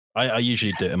I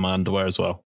usually do it in my underwear as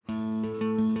well.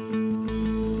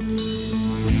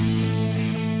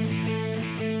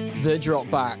 The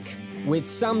Drop Back with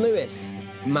Sam Lewis,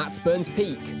 Matt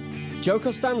Burns-Peak, Joe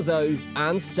Costanzo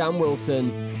and Stan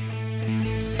Wilson.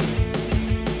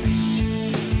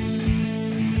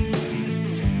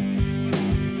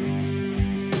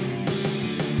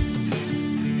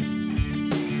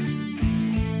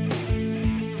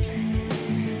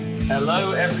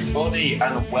 Hello everybody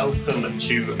and welcome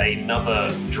to another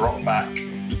Drop Back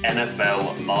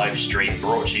NFL live stream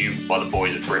brought to you by the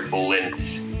boys at Brick Ballin.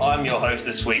 I'm your host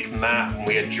this week, Matt, and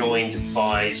we are joined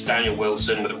by Daniel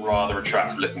Wilson with a rather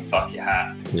attractive looking bucket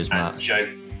hat. Here's and Matt. Joe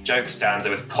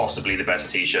Costanzo with possibly the best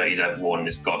t-shirt he's ever worn in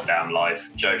his goddamn life.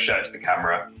 Joe, show it to the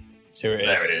camera. Here it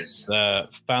is. There it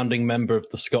is. Founding member of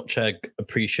the Scotch Egg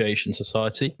Appreciation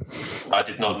Society. I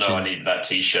did not know I needed that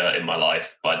t-shirt in my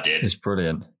life, but I did. It's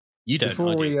brilliant. You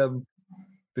don't.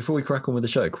 Before we crack on with the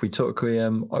show, there's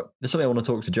something I want to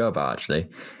talk to Joe about actually.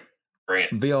 Bring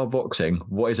it. VR boxing.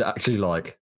 What is it actually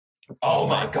like? Oh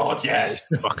my god, yes.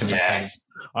 Fucking yes.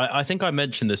 I think I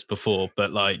mentioned this before,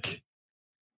 but like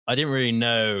I didn't really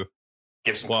know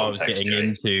Give some what context, I was getting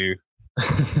into.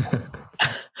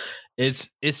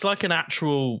 It's like an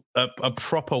actual a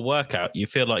proper workout. You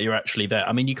feel like you're actually there.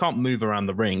 I mean, you can't move around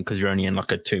the ring because you're only in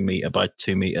like a 2 meter by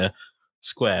 2 meter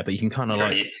square, but you can kind of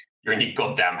You're in your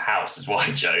goddamn house is why,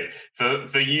 Joe.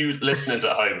 For you listeners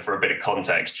at home, for a bit of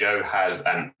context, Joe has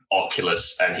an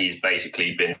Oculus and he's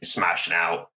basically been smashing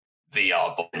out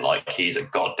VR like he's a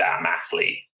goddamn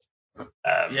athlete.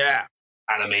 yeah.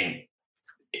 And I mean,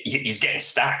 he's getting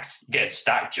stacked.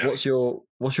 Joe.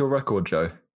 What's your record, Joe?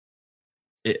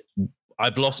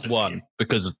 I've lost one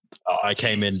because I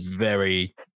came in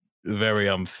very, very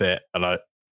unfit, and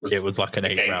it was like an 8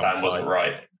 round. The game plan wasn't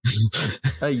right.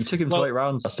 Hey, you took him to 8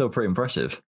 rounds. That's still pretty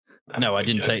impressive. No, I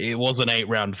didn't take. It was an 8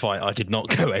 round fight. I did not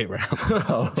go 8 rounds.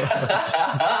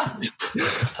 I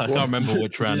can't remember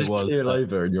which round it was. Keel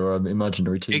over in your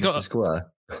imaginary team of the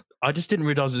square. I just didn't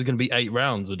realize it was going to be 8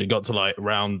 rounds, and it got to like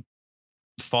round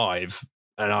 5,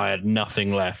 and I had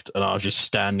nothing left, and I was just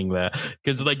standing there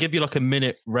because they give you like a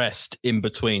minute rest in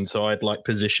between. So I'd like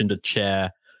positioned a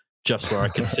chair just where I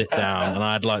could sit down, and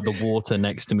I had like the water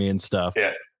next to me and stuff.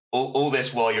 Yeah. All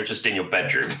this while you're just in your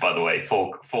bedroom, by the way, for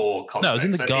context. No, I was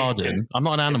in the garden. I'm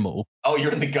not an animal. Oh,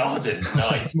 you're in the garden.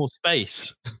 Nice. More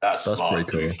space. That's smart,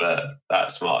 to be fair.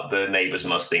 That's smart. The neighbours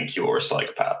must think you're a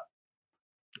psychopath.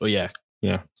 Well, yeah.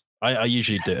 I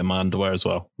usually do it in my underwear as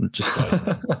well. Just like,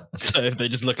 so if they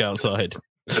just look outside.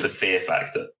 For the fear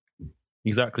factor.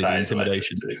 Exactly, the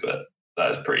intimidation. To be fair.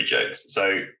 That is pretty jokes.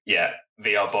 So, yeah,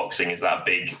 VR boxing, is that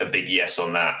a big yes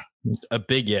on that? A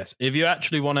big yes. If you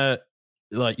actually want to,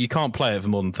 like, you can't play it for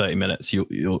more than 30 minutes.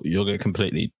 You'll get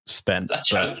completely spent.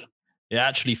 That's a challenge. It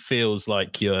actually feels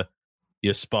like you're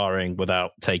sparring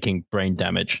without taking brain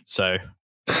damage. So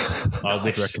nice. I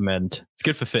would recommend. It's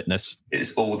good for fitness.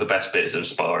 It's all the best bits of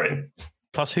sparring.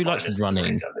 Plus, who likes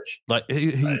running? Like,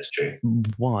 who? That is true.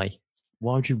 Why?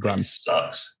 Why would you run? It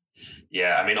sucks.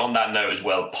 Yeah, I mean, on that note as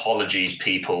well, apologies,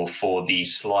 people, for the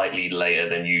slightly later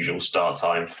than usual start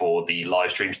time for the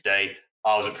live stream today.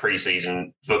 I was at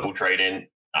pre-season football training.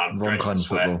 Wrong kind of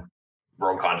football.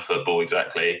 Wrong kind of football,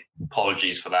 exactly.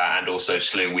 Apologies for that. And also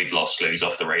Slew, we've lost Slew. He's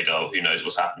off the radar. Who knows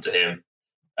what's happened to him?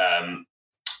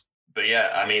 But yeah,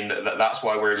 I mean, that's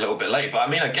why we're a little bit late. But I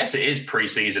mean, I guess it is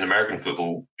pre-season American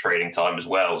football training time as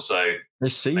well. So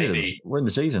this season, we're in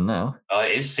the season now.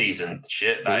 It is season.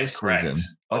 Shit, that is correct.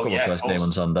 I got my first game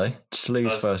on Sunday.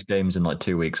 Slew's first game's in like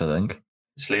 2 weeks, I think.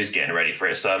 Slew's getting ready for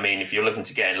it. So, I mean, if you're looking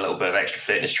to get in a little bit of extra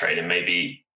fitness training,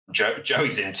 maybe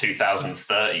Joey's in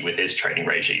 2030 with his training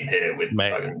regime here with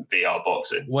VR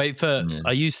boxing. Wait for,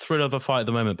 I use Thrill of the Fight at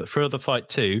the moment, but Thrill of the Fight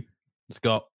 2, it's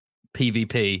got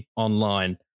PvP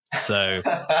online. So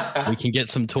we can get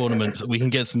some tournaments, we can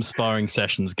get some sparring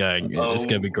sessions going. It's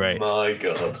going to be great. My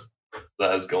God,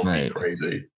 that has gone me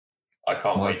crazy. I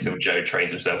can't wait till Joe trains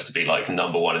himself to be like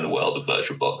number 1 in the world of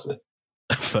virtual boxing.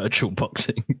 Virtual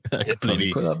boxing. That'd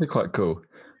be quite cool.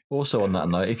 Also, on that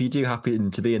note, if you do happen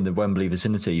to be in the Wembley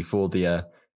vicinity for the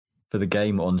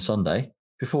game on Sunday,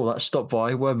 before that, stop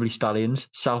by Wembley Stallions.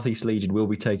 South East Legion will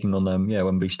be taking on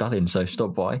Wembley Stallions. So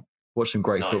stop by, watch some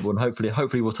great football, and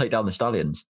hopefully we'll take down the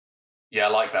Stallions. Yeah, I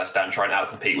like that, Stan. Try and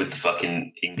outcompete with the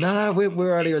fucking English. No, we're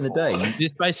earlier in the day.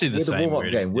 It's basically the same.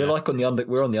 Warm-up game. We're like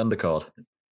we're on the undercard.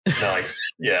 Nice.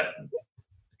 Yeah.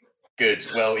 Good.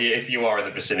 Well, if you are in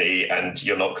the vicinity and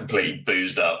you're not completely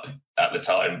boozed up at the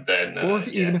time, then...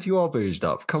 even if you are boozed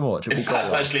up, come on. In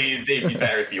fact, actually, it'd be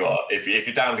better if you are. If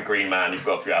you're down to Green Man, you've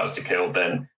got a few hours to kill,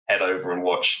 then head over and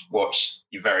watch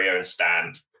your very own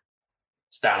Stan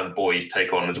Stan and the boys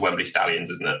take on as Wembley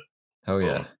Stallions, isn't it? Oh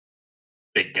yeah,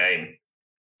 big game.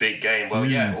 Well,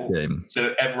 yeah. Game.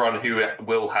 So everyone who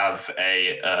will have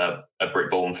a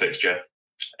Brickball fixture,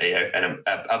 a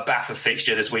Baffa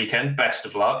fixture this weekend, best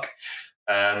of luck.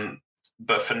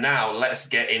 But for now, let's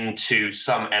get into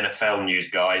some NFL news,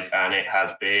 guys. And it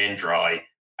has been dry,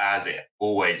 as it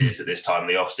always is at this time of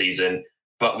the off-season.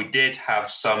 But we did have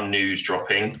some news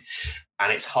dropping,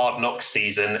 and it's Hard Knocks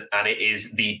season, and it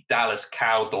is the Dallas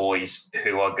Cowboys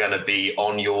who are going to be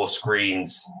on your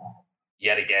screens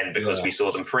yet again, because we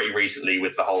saw them pretty recently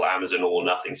with the whole Amazon All or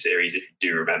Nothing series, if you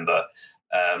do remember.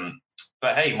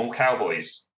 But hey, more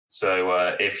Cowboys.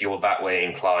 So if you're that way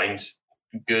inclined,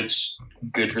 good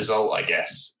result, I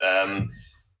guess.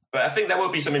 But I think there will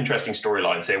be some interesting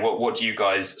storylines here. What do you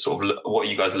guys what are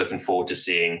you guys looking forward to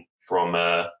seeing from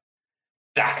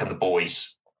Dak and the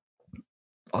boys?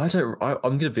 I'm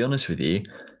going to be honest with you.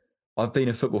 I've been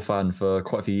a football fan for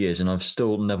quite a few years, and I've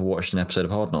still never watched an episode of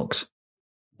Hard Knocks.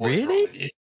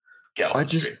 Really?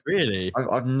 Really?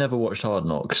 I've never watched Hard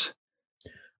Knocks.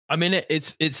 I mean,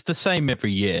 it's the same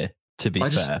every year. To be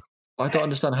fair, I don't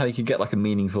understand how you can get like a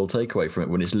meaningful takeaway from it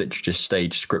when it's literally just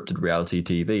staged, scripted reality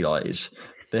TV. Like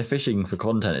they're fishing for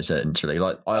content essentially.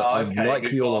 Like I like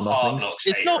the All or Nothing.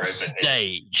 It's not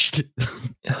staged.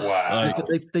 Wow.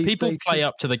 People play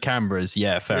up to the cameras.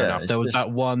 Yeah, fair enough. There was that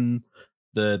one.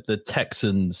 The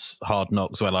Texans Hard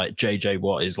Knocks where like JJ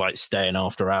Watt is like staying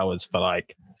after hours for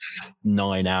like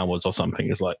 9 hours or something.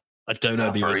 It's like, I don't know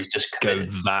if he would just go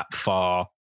that far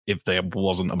if there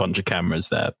wasn't a bunch of cameras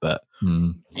there. But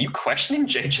Are you questioning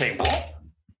JJ Watt?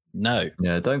 No.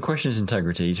 Yeah, don't question his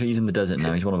integrity. He's in the desert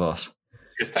now. He's one of us.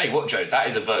 Because tell you what, Joe, that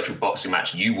is a virtual boxing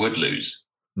match you would lose.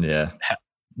 Yeah.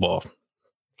 Well,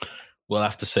 we'll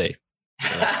have to see.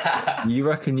 You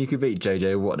reckon you could beat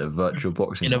JJ Watt in a virtual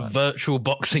boxing match? In a virtual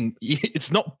boxing?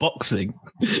 It's not boxing.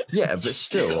 Yeah, but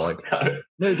still, like,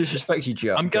 no disrespect to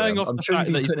you, I'm going off the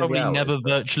fact that he's probably never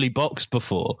virtually boxed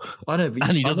before. I know, but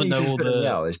and he doesn't know all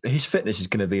the hours, but his fitness is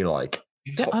going to be like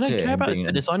top I don't tier care about his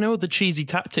fitness. I know all the cheesy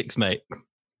tactics, mate.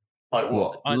 Like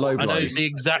what? I know the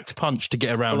exact punch to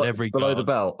get around every below guard. the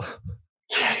belt.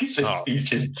 He's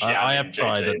just. I have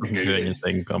tried. That doesn't do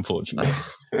anything, unfortunately.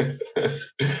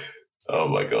 Oh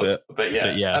my god! But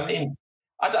yeah, I mean,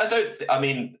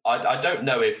 I don't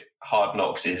know if Hard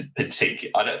Knocks is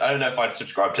particular. I don't know if I'd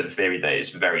subscribe to the theory that it's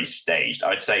very staged.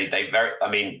 I'd say they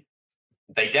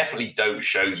definitely don't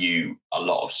show you a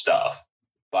lot of stuff,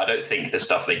 but I don't think the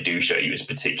stuff they do show you is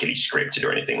particularly scripted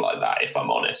or anything like that. If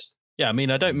I'm honest. Yeah, I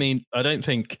mean, I don't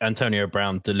think Antonio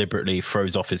Brown deliberately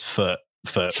throws off his foot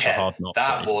for Hard Knocks.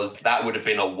 That would have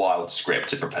been a wild script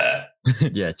to prepare.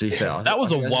 Yeah, to be fair, that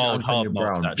was a wild Hard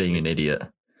Knocks. Brown being an idiot.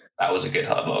 That was a good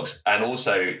Hard Knocks. And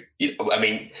also, I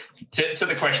mean, to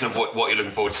the question of what you're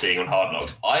looking forward to seeing on Hard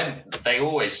Knocks, they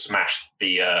always smash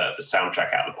the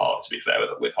soundtrack out of the park, to be fair,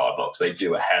 with Hard Knocks. They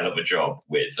do a hell of a job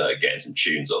with getting some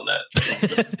tunes on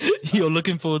there. You're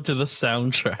looking forward to the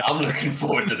soundtrack? I'm looking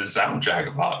forward to the soundtrack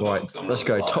of Hard Knocks. Right, let's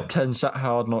go. Top 10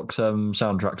 Hard Knocks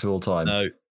soundtracks of all time. No.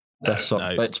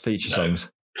 Best feature songs.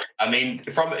 I mean,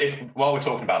 while we're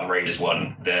talking about the Raiders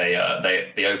one,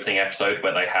 the opening episode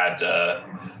where they had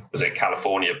was it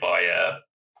California by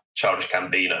Childish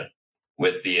Gambino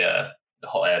with the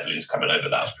hot air balloons coming over?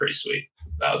 That was pretty sweet.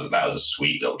 That was a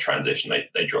sweet little transition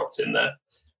they dropped in there.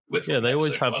 They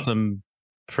always have some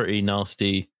pretty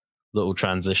nasty little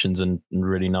transitions and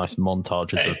really nice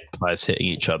montages of players hitting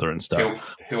each other and stuff.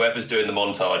 Whoever's doing the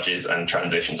montages and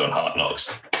transitions on Hard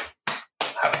Knocks,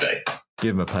 have day.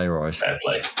 Give him a pay rise. Fair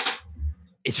play.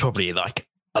 It's probably like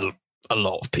a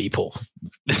lot of people.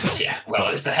 Yeah, well,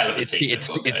 it's the hell of a team.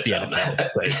 It's the NFL.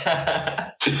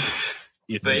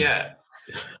 So. But yeah.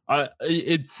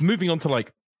 Moving on to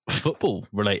like football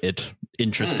related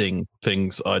interesting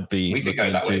things I'd be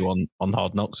looking into on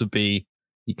Hard Knocks would be,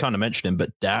 you kind of mentioned him, but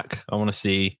Dak. I want to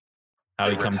see how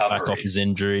he comes back off his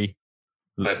injury.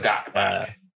 The Dak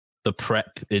back. The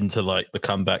prep into like the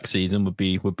comeback season would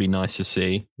be nice to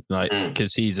see, like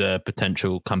because he's a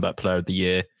potential comeback player of the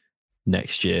year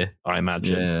next year, I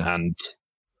imagine. Yeah.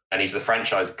 And he's the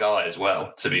franchise guy as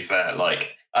well, to be fair.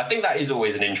 Like, I think that is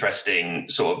always an interesting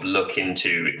sort of look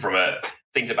into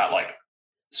thinking about like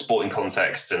sporting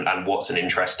context and what's an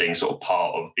interesting sort of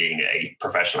part of being a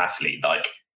professional athlete. Like,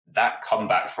 that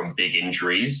comeback from big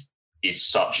injuries is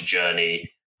such a journey,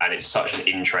 and it's such an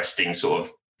interesting sort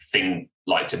of thing,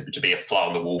 like to be a fly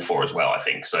on the wall for as well, I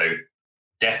think. So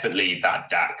definitely that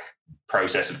Dak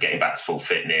process of getting back to full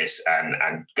fitness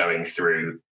and going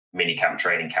through mini camp,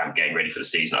 training camp, getting ready for the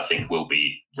season, I think will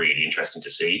be really interesting to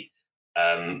see.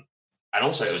 And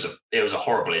also, it was a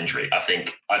horrible injury. I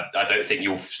think I don't think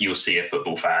you'll see a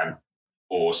football fan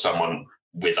or someone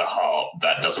with a heart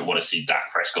that doesn't want to see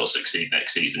Dak Prescott succeed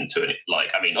next season.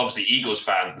 Obviously, Eagles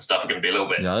fans and stuff are going to be a little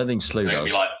bit. Yeah, I don't think Slew does.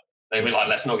 They'll be like,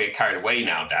 let's not get carried away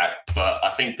now, Dak. But I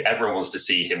think everyone wants to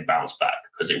see him bounce back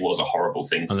because it was a horrible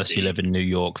thing to see. Unless you live in New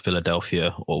York,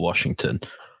 Philadelphia, or Washington.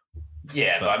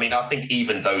 Yeah, but I mean, I think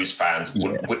even those fans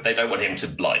would they don't want him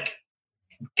to like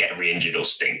get re-injured or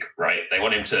stink, right? They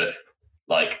want him to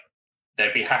like.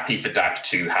 They'd be happy for Dak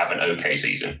to have an okay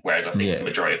season, whereas I think the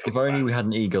majority of football if only fans, we had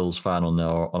an Eagles fan on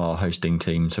our hosting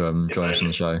team to join us on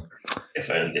the show. If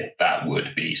only that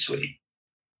would be sweet.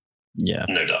 Yeah,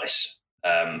 no dice.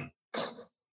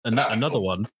 Another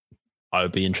one I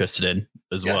would be interested in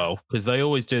as well, because they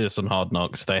always do this on Hard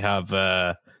Knocks. They have,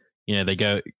 they'll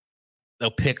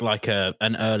pick like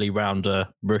an early rounder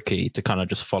rookie to kind of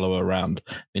just follow around.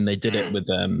 I mean, they did it with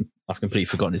I've completely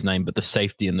forgotten his name, but the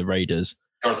safety in the Raiders.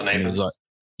 Jonathan Abrams. Like,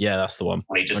 yeah, that's the one.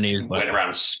 When he went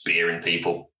around spearing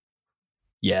people.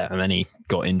 Yeah, and then he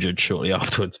got injured shortly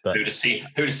afterwards. But who'd have seen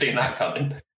that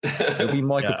coming? It'll be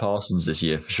Micah Parsons this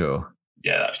year for sure.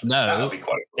 Yeah, that'll be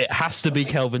quite cool. It has to be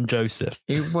Kelvin Joseph.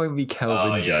 It won't be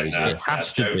Kelvin Joseph. No, it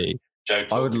has to be.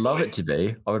 I would love it to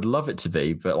be.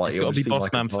 But like, it's got to be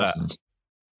Boss Man Fat.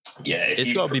 Yeah, if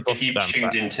you've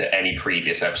tuned into any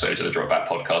previous episodes of the Drop Back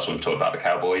podcast when we've talked about the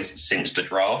Cowboys since the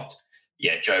draft,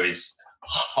 Joe is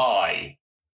high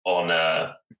on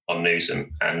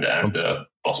Newsom and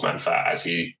Bossman Fat, as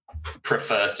he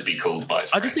prefers to be called by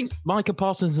his friends. I just think Micah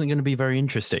Parsons isn't going to be very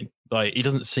interesting. Like, he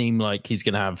doesn't seem like he's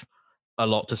going to have a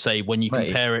lot to say when you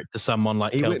compare it to someone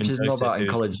like he Kelvin whips his Joseph, knob out in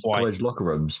college locker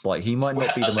rooms. Like, he might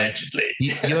not be the allegedly.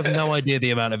 You have no idea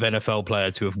the amount of NFL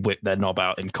players who have whipped their knob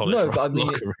out in college. No, but I mean,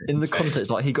 locker rooms. In the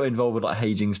context, like, he got involved with like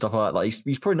hazing stuff like that. Like,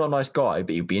 he's probably not a nice guy,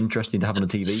 but he'd be interesting to have on a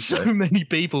TV show. So many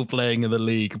people playing in the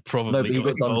league probably he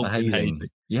got done for hazing.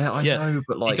 Yeah, I know,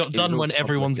 but like, he got done when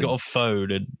everyone's got a phone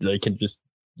and they can just.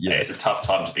 Yeah, it's a tough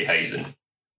time to be hazing.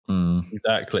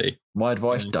 Exactly. My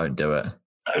advice: don't do it.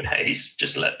 Don't haze.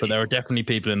 Just let. But there are definitely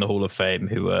people in the Hall of Fame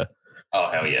who are.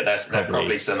 Oh hell yeah! There's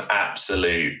probably some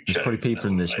absolute. There's probably people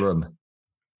in this room.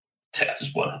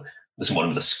 There's one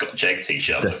with a Scott Jeg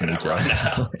t-shirt I'm looking at right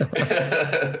now.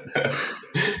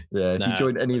 Yeah, if you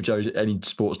joined any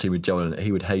sports team with Joe in it,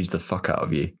 he would haze the fuck out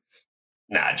of you.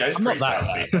 Nah, Joe's pretty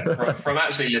sound. From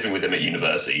actually living with him at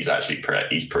university,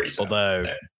 he's pretty sound. Although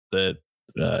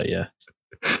yeah,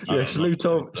 Slew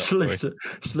told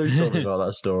me about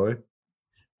that story.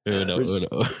 We're not going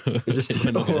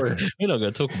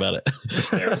to talk about it.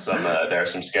 There are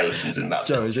some skeletons in that.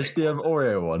 Joe, is this the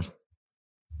Oreo one?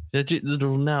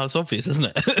 Now it's obvious, isn't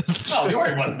it? Oh, the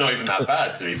Oreo one's not even that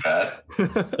bad, to be fair.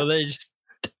 So they just,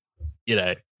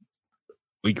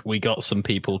 we got some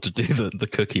people to do the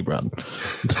cookie run.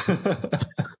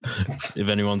 If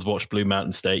anyone's watched Blue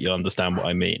Mountain State, you'll understand what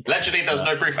I mean. Allegedly, there was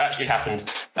no proof it actually happened.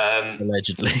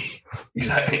 Allegedly.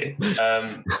 Exactly.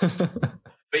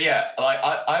 But yeah, like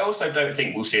I also don't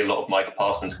think we'll see a lot of Micah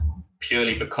Parsons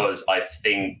purely because I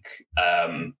think,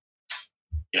 it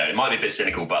might be a bit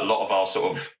cynical, but a lot of our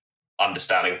sort of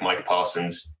understanding of Micah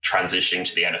Parsons transitioning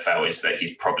to the NFL is that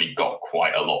he's probably got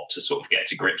quite a lot to sort of get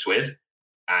to grips with.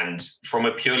 And from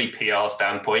a purely PR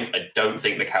standpoint, I don't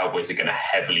think the Cowboys are going to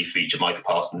heavily feature Micah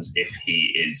Parsons if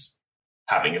he is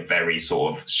having a very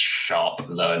sort of sharp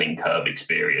learning curve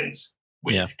experience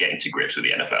with getting to grips with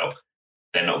the NFL.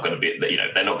 They're not going to be,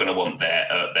 they're not going to want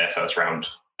their first round,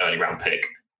 early round pick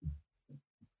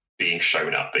being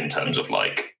shown up in terms of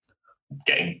like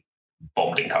getting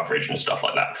bombed in coverage and stuff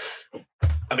like that.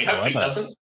 I mean, hopefully it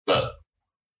doesn't, but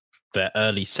their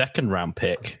early second round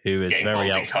pick, who is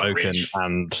very outspoken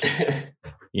and,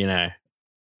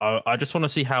 I just want to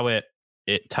see how it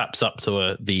taps up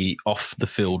to the off the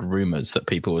field rumors that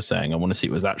people were saying. I want to see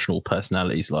what his actual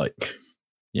personality's like.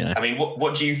 I mean,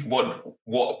 what you've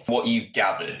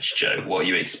gathered, Joe? What are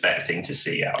you expecting to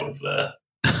see out of the?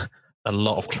 A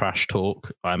lot of trash talk,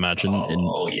 I imagine.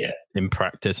 In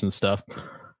practice and stuff.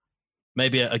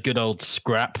 Maybe a good old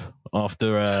scrap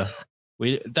after.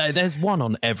 There's one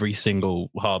on every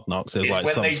single Hard Knocks. There's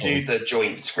it's when they do the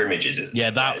joint scrimmages.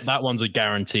 That one's a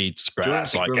guaranteed scrap.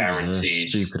 That's like guaranteed.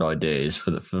 Stupid ideas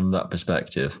from that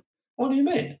perspective. What do you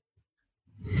mean?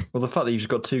 Well, the fact that you've just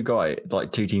got two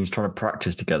teams trying to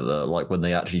practice together, like when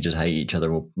they actually just hate each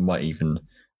other or might even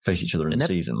face each other in the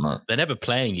season. Like. They're never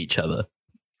playing each other.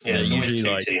 Yeah, there's always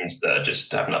two teams that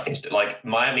just have nothing to do. Like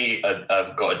Miami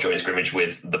have got a joint scrimmage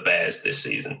with the Bears this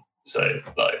season. So,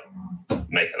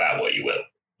 make of that what you will.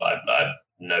 I have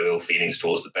no ill feelings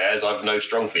towards the Bears. I have no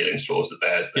strong feelings towards the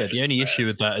Bears. The only issue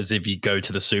with that is if you go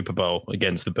to the Super Bowl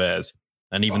against the Bears.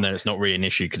 And even though it's not really an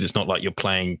issue because it's not like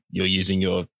you're using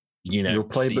your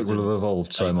playbook will have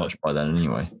evolved so much by then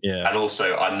anyway. Yeah. And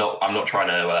also, I'm not trying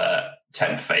to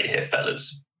tempt fate here,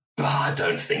 fellas, but I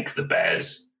don't think the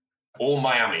Bears or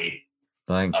Miami.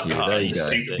 Thank you. There you go.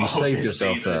 You saved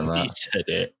yourself there, Matt. He said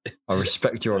it. I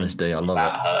respect your honesty. I love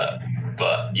that it. Hurt,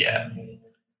 but yeah.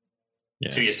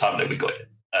 2 years time though, we got it.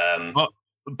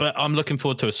 But I'm looking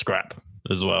forward to a scrap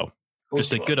as well.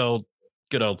 Just a good old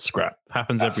scrap.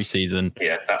 Happens every season.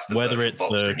 Yeah, that's the whether it's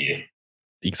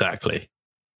exactly.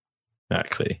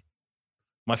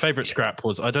 My favorite scrap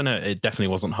was, I don't know, it definitely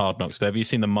wasn't Hard Knocks, but have you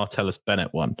seen the Martellus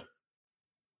Bennett one?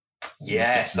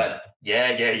 Yes, I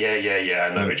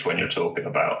know which one you're talking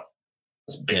about.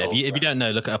 If you don't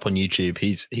know, look it up on YouTube.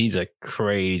 He's a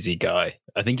crazy guy.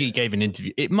 I think he gave an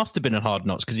interview. It must have been a Hard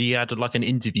Knocks because he had like an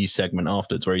interview segment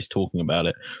afterwards where he's talking about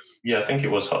it. Yeah, I think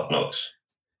it was Hard Knocks.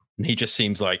 And he just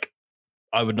seems like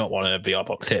I would not want to VR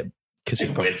box him because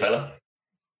he's a weird fella.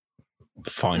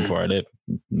 Find where I live,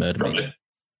 murder me.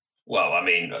 Well, I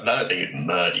mean, I don't think he'd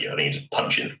murder you. I think he'd just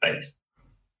punch you in the face.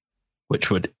 Which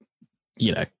would,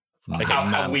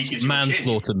 how weak is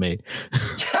manslaughter me.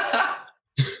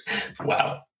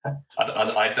 Wow.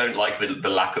 I don't like the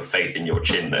lack of faith in your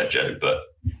chin there, Joe, but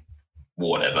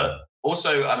whatever.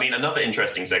 Also, I mean, another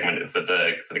interesting segment for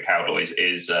the Cowboys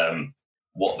is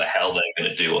what the hell they're going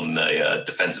to do on the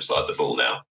defensive side of the ball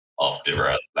now after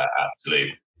that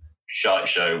absolute shite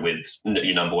show with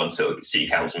your number one city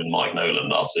councilman Mike Nolan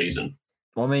last season.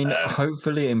 I mean,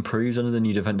 hopefully it improves under the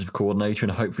new defensive coordinator,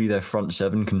 and hopefully their front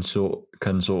seven can sort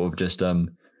of just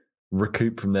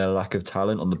recoup from their lack of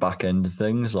talent on the back end of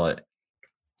things. Like,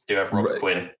 do you have Robert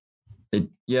Quinn? They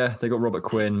got Robert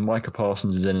Quinn. Micah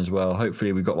Parsons is in as well.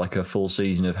 Hopefully we got like a full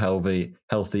season of healthy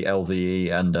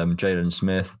LVE and Jalen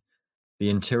Smith. The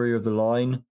interior of the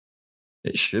line,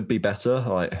 it should be better.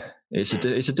 Like, it's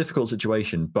a difficult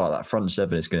situation, but that front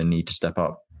seven is going to need to step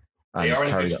up. They are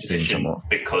in a good position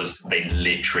because they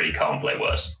literally can't play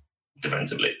worse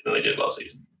defensively than they did last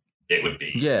season. It would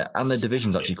be... Yeah, and their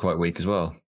division's actually quite weak as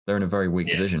well. They're in a very weak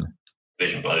division.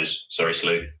 Division blows. Sorry,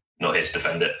 Slew. Not here to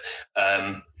defend it.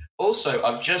 Also,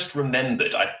 I've just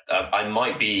remembered, I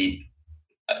might be...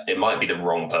 It might be the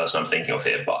wrong person I'm thinking of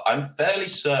here, but I'm fairly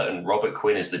certain Robert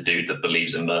Quinn is the dude that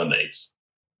believes in mermaids.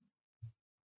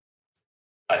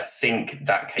 I think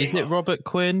that came Is it Robert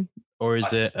Quinn? Or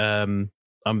is it...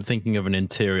 I'm thinking of an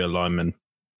interior lineman.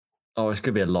 Oh, it's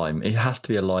going to be a lineman. It has to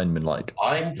be a lineman. Like,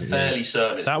 I'm fairly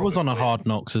certain that was on a Hard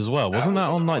Knocks as well. Wasn't that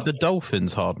on like the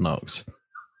Dolphins Hard Knocks?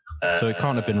 So it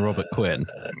can't have been Robert Quinn.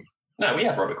 No, we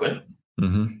have Robert Quinn.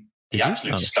 Mm-hmm. He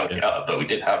absolutely stunk it up, but we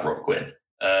did have Robert Quinn.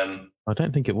 I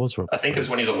don't think it was Robert. I think it was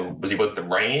when he was was he with the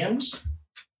Rams?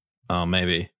 Oh,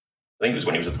 maybe. I think it was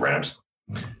when he was with the Rams.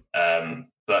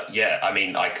 But yeah, I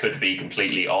mean, I could be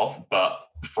completely off, but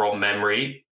from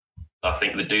memory, I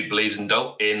think the dude believes in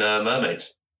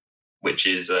mermaids, which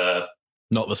is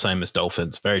not the same as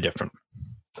dolphins. Very different.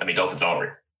 I mean, dolphins are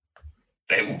real.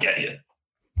 They will get you.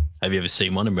 Have you ever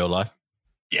seen one in real life?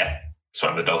 Yeah,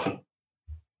 swam with a dolphin.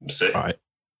 I'm sick. Right.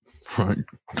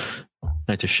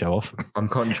 Need to show off. I'm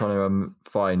currently trying to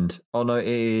find. Oh no, it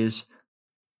is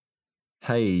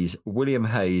Hayes, William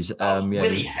Hayes.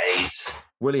 Willie Hayes.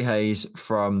 Willie Hayes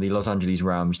from the Los Angeles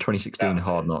Rams, 2016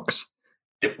 Hard Knocks.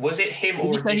 Was it him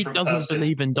or a different he doesn't person?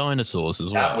 Believe in dinosaurs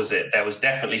as well? That was it. There was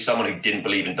definitely someone who didn't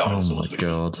believe in dinosaurs, which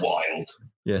was wild.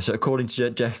 Yeah, so according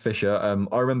to Jeff Fisher,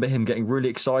 I remember him getting really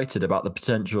excited about the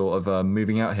potential of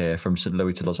moving out here from St.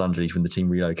 Louis to Los Angeles when the team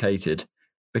relocated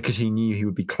because he knew he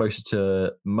would be closer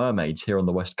to mermaids here on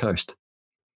the West Coast.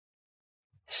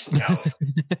 Now,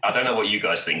 I don't know what you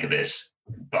guys think of this,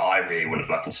 but I really want to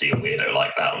fucking see a weirdo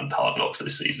like that on Hard Knocks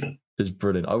this season. It's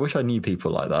brilliant. I wish I knew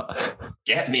people like that.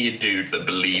 Get me a dude that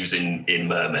believes in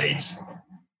mermaids.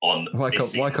 Why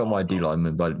can't my D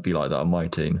lineman be like that on my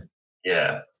team?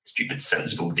 Yeah, stupid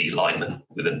sensible D lineman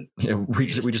with an. Yeah, we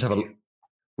just have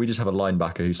a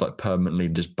linebacker who's like permanently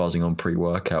just buzzing on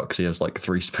pre-workout because he has like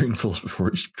 3 spoonfuls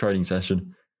before each training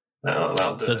session.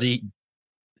 No,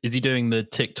 is he doing the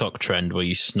TikTok trend where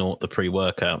you snort the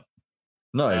pre-workout?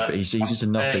 No, but he's just a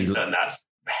nutty. That's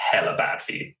hella bad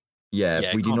for you.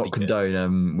 Yeah, we do not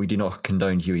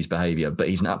condone Huey's behaviour, but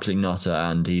he's an absolute nutter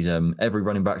and he's every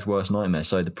running back's worst nightmare.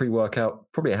 So the pre-workout,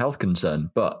 probably a health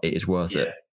concern, but it is worth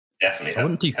it. Definitely. I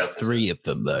wouldn't do 3 of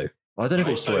them though. I don't know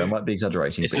if it's 3. I might be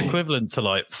exaggerating. It's equivalent to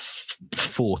like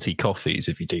 40 coffees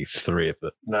if you do 3 of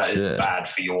them. That is bad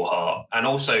for your heart. And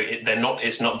also,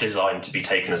 it's not designed to be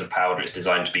taken as a powder. It's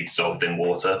designed to be dissolved in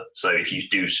water. So if you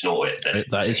do snort it, then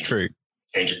that is true.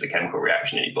 Changes the chemical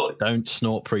reaction in your body. Don't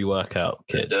snort pre-workout,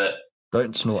 kids.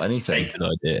 Don't snort anything. Good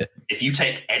idea. If you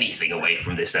take anything away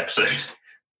from this episode,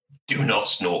 Do not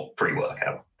snort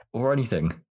pre-workout. Or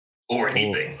anything. Or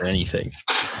anything. Or anything.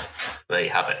 There you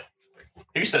have it.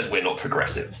 Who says we're not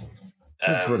progressive?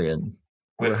 Brilliant.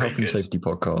 We're a health and safety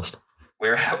podcast.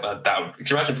 Can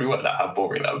you imagine if we worked out how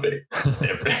boring that would be? Just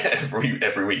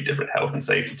every week, different health and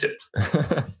safety tips.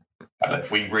 And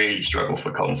if we really struggle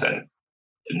for content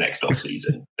the next off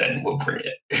season, then we'll bring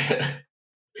it.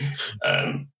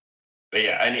 But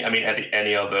yeah,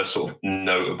 any other sort of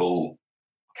notable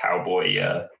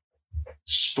Cowboy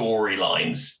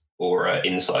storylines or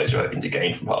insights you're hoping to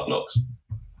gain from Hard Knocks?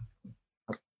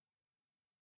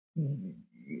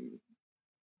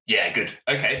 Yeah, good.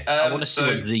 Okay. I want to see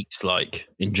what Zeke's like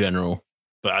in general,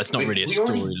 but it's not really a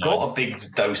storyline. We already got a big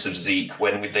dose of Zeke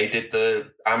when they did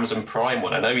the Amazon Prime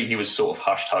one. I know he was sort of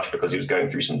hush-hush because he was going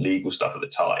through some legal stuff at the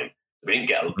time. We didn't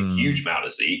get a huge amount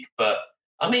of Zeke, but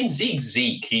I mean, Zeke's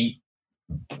Zeke. He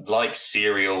likes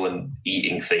cereal and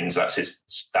eating things. That's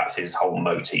his whole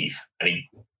motif. And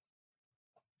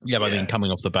I mean,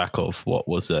 coming off the back of what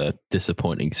was a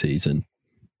disappointing season,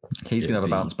 he's going to have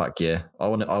a bounce back year. I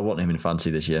want him in fantasy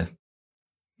this year.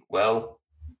 Well,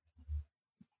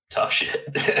 tough shit.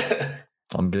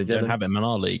 I'm going to get him. Don't have him in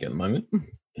our league at the moment.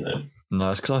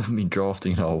 No, it's because I haven't been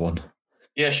drafting in R1.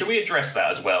 Yeah, should we address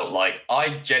that as well? Like,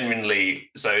 I genuinely,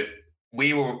 so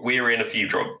we were in a few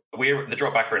the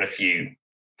drop back are in a few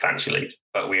fantasy leagues,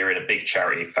 but we were in a big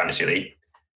charity fantasy league.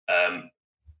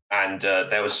 And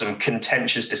there was some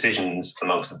contentious decisions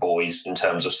amongst the boys in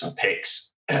terms of some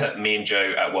picks. Me and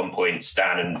Joe, at one point,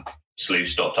 Stan and Slew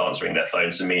stopped answering their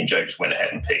phones, and me and Joe just went ahead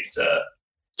and picked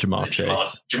Jamar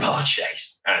Chase. Jamar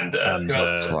Chase. And who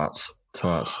else was it?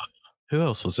 Twats. Who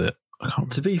else was it?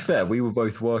 To be fair, we were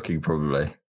both working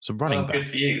probably. So running back. Good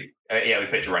for you. Yeah, we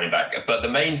picked a running back. But the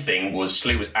main thing was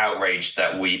Slew was outraged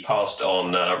that we passed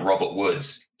on Robert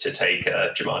Woods to take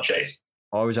Jamar Chase.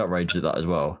 I was outraged at that as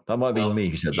well. That might be me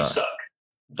who said that. Suck.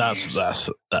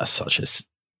 That's such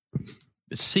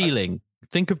a ceiling.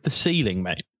 Think of the ceiling,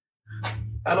 mate.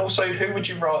 And also, who would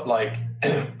you rather, like,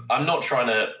 I'm not trying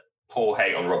to pour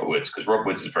hate on Robert Woods because Robert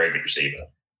Woods is a very good receiver.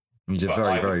 He's a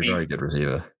very good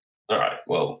receiver. All right,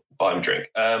 well, buy him a drink.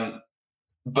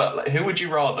 But like, who would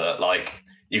you rather, like,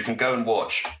 you can go and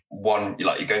watch one,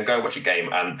 like, you can go watch a game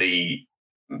and the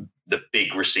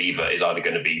big receiver is either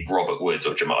going to be Robert Woods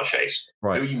or Jamar Chase.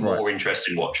 Right. Who are you more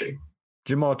interested in watching?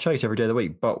 Jamar Chase every day of the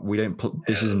week, but we don't put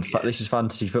this is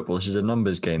fantasy football. This is a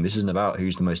numbers game. This isn't about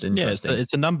who's the most interesting. Yeah,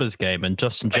 it's a numbers game, and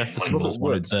Justin Jefferson was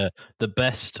one of the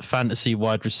best fantasy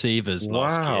wide receivers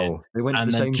last year. They went to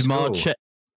the same school.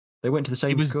 They went to the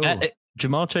same school.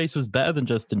 Jamar Chase was better than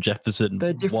Justin Jefferson.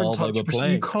 They're different types of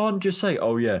playing. You can't just say,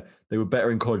 "Oh yeah, they were better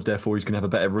in college, therefore he's going to have a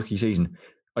better rookie season."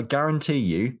 I guarantee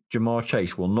you, Jamar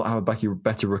Chase will not have a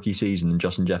better rookie season than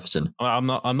Justin Jefferson.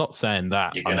 Well, I'm not saying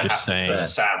that. You're going to have to put a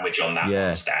sandwich on that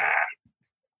one, Stan.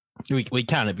 We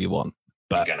can if you want,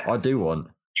 but I do want.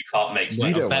 You can't make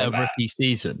a better rookie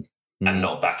season and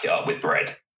not back it up with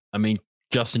bread. I mean,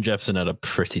 Justin Jefferson had a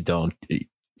pretty darn. He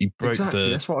broke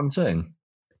That's what I'm saying.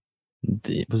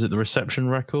 Was it the reception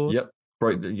record? Yep,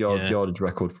 broke the yardage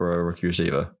record for a rookie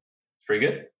receiver. Pretty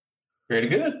good, really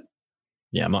good.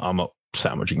 Yeah, I'm not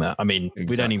sandwiching that. I mean,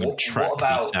 we don't even track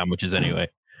these sandwiches anyway.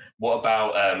 What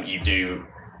about you do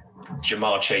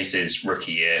Jamar Chase's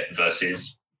rookie year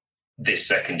versus this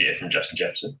second year from Justin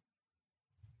Jefferson?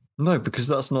 No, because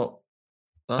that's not.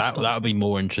 That would be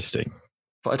more interesting.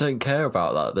 But I don't care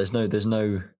about that. There's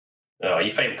no. Oh,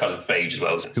 your favourite colour is beige as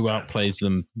well. Who outplays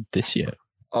them this year?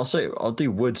 I'll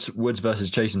do Woods versus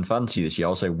Chase in fantasy this year.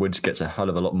 I'll say Woods gets a hell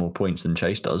of a lot more points than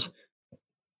Chase does.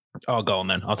 Oh, go on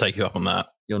then. I'll take you up on that.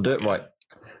 You want to do it? Right.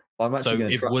 I'm actually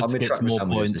going to track. Woods gets more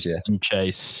points this year than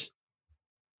Chase.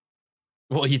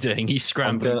 What are you doing? He's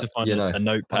scrambling to find a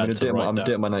notepad. I'm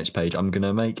doing my notes page. I'm going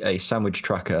to make a sandwich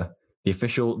tracker, the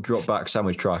official drop back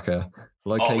sandwich tracker,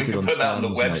 located we could on put that on the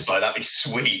website. Note. That'd be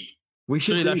sweet. We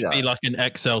should do that. Should be like an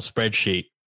Excel spreadsheet.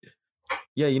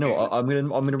 Yeah, you know what? I'm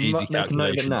gonna make a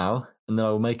note of it now, and then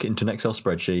I'll make it into an Excel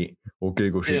spreadsheet or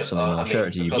Google Sheets, and then I'll share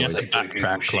it to you boys.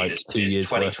 Backtrack like 2 years.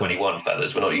 2021,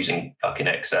 fellas. We're not using fucking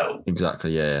Excel.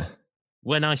 Exactly. Yeah.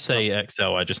 When I say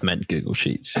Excel, I just meant Google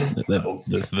Sheets.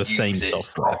 The same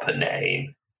software. Proper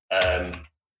name.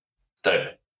 Dope.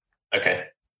 Okay.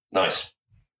 Nice.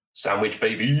 Sandwich,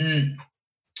 baby.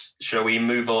 Shall we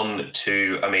move on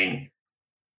to? I mean,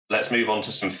 let's move on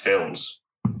to some films.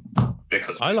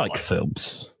 Because I like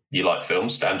films. You like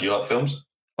films, Stan? Do you like films?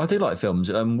 I do like films.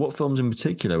 What films in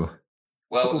particular?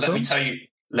 Well, let me tell you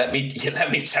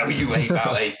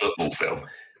about a football film.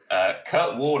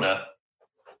 Kurt Warner,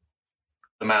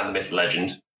 the man, the myth,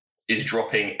 legend, is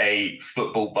dropping a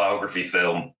football biography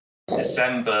film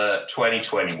December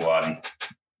 2021.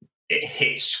 it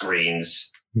hits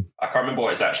screens. I can't remember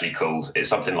what it's actually called. It's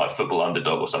something like Football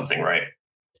Underdog or something, right?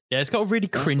 Yeah, it's got a really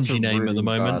cringy name at the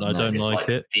moment. I don't like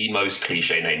it. The most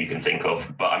cliche name you can think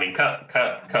of. But I mean,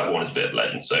 Kurt Warner's a bit of a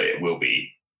legend, so it will be.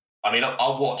 I mean,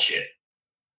 I'll watch it.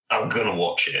 I'm gonna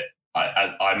watch it.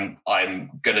 I'm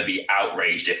gonna be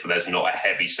outraged if there's not a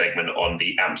heavy segment on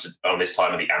this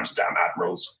time of the Amsterdam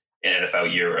Admirals in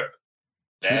NFL Europe.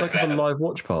 Should we have a live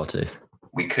watch party?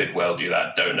 We could well do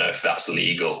that. Don't know if that's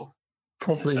legal.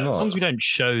 Probably not. As long as we don't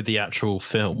show the actual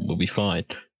film, we'll be fine.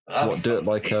 What, do it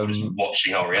like just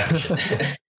watching our reaction?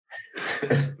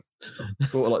 We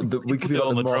could be like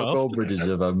the Mark Goldbridges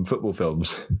of football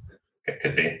films. It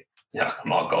could be. Yeah,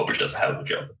 Mark Goldbridge does a hell of a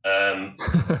job.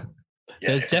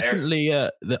 There's definitely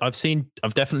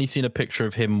I've definitely seen a picture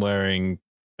of him wearing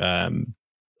or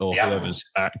whoever's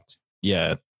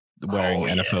wearing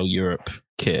NFL Europe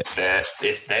kit. There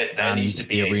needs to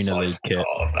be the Arena League kit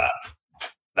of that.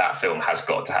 That film has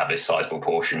got to have a sizable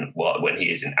portion when he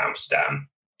is in Amsterdam,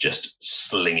 just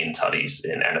slinging tuddies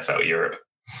in NFL Europe.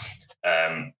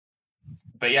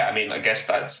 But yeah, I mean, I guess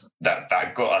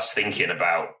that got us thinking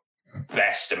about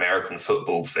best American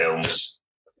football films.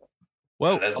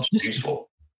 Well,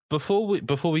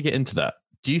 before we get into that,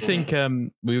 do you think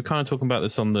we were kind of talking about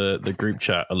this on the group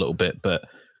chat a little bit, but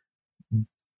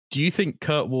do you think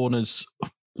Kurt Warner's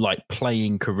like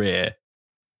playing career,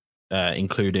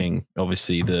 including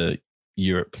obviously the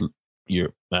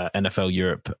NFL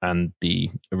Europe and the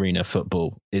arena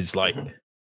football, is like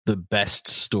the best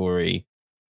story?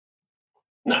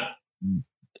 No,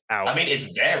 I mean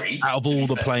it's varied out of all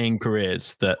the playing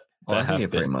careers that. I think it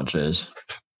pretty much is.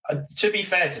 To be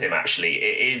fair to him, actually,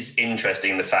 it is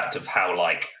interesting the fact of how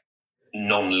like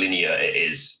non-linear it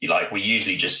is. Like we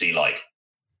usually just see like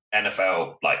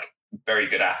NFL, like very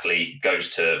good athlete goes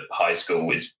to high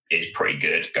school is pretty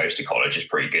good, goes to college is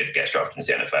pretty good, gets drafted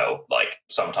into the NFL. Like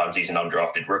sometimes he's an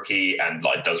undrafted rookie and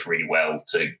like does really well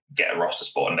to get a roster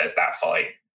spot, and there's that fight.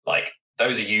 Like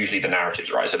those are usually the narratives,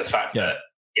 right? So the fact that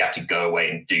he had to go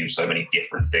away and do so many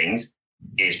different things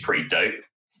is pretty dope.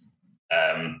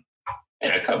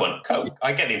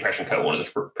 I get the impression Kurt Warner's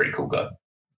a pretty cool guy.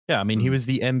 Yeah, I mean, he was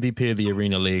the MVP of the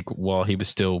Arena League while he was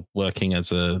still working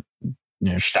as a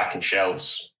stacking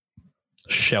shelves,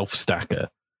 shelf stacker,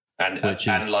 and like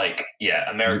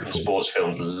American beautiful. Sports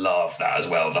films love that as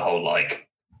well. The whole like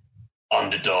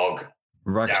underdog,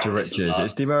 rags to riches.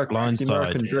 It's the American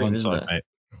dream, isn't it? Mate.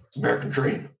 It's American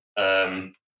dream,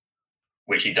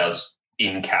 which he does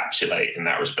encapsulate in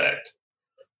that respect.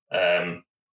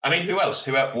 I mean, who else?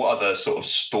 What other sort of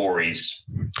stories?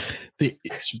 The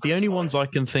only ones I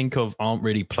can think of aren't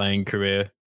really playing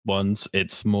career ones.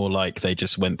 It's more like they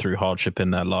just went through hardship in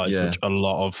their lives, which a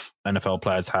lot of NFL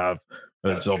players have.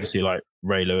 It's obviously like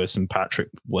Ray Lewis and Patrick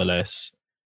Willis,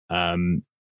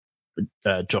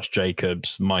 Josh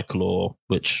Jacobs, Michael Orr,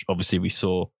 which obviously we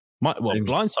saw.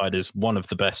 Blindside is one of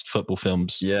the best football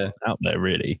films out there,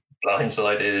 really.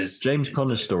 Blindside is James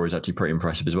Conner's story is actually pretty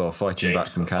impressive as well, fighting back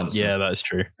from cancer. Yeah, that is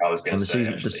true. I was going to say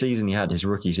the season he had, his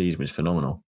rookie season, was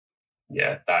phenomenal.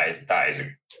 Yeah, that's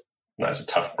a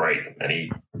tough break, and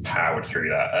he powered through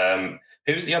that.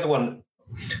 Who's the other one?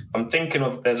 I'm thinking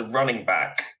of. There's a running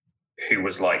back who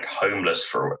was like homeless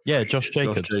for Josh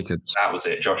Jacobs. That was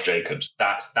it, Josh Jacobs.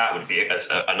 That would be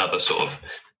another sort of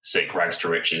sick rags to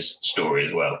riches story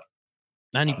as well.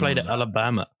 And he played at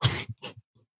Alabama.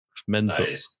 Mental.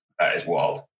 That is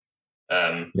wild.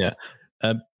 Do you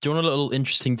want a little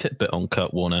interesting tidbit on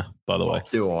Kurt Warner, by the way?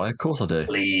 Do I? Of course I do.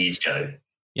 Please, Joe.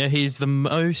 Yeah, he's the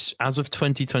most, as of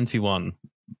 2021,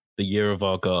 the year of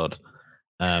our God,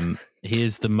 he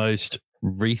is the most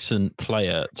recent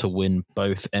player to win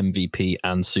both MVP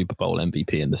and Super Bowl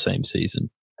MVP in the same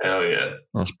season. Hell yeah.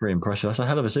 That's pretty impressive. That's a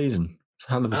hell of a season.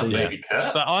 Maybe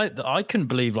Kurt. But I couldn't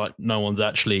believe like no one's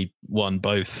actually won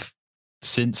both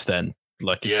since then.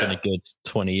 Like it's been a good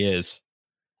 20 years.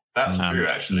 That's true,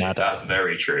 actually. That's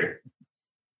very true.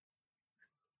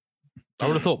 I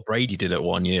would have thought Brady did it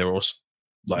 1 year or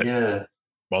like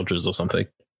Rodgers or something.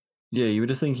 Yeah, you would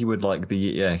have think he would like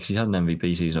because he had an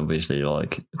MVP season, obviously.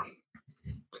 Like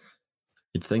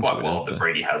you'd think quite wild that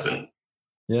Brady hasn't.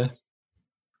 Yeah.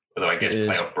 Although I guess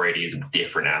playoff Brady is a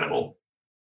different animal.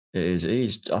 It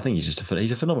is. I think he's just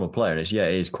he's a phenomenal player. It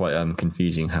is quite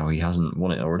confusing how he hasn't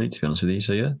won it already. To be honest with you,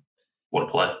 so yeah. What a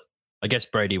play! I guess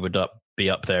Brady would be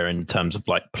up there in terms of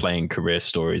like playing career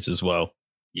stories as well.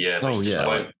 Yeah, but he just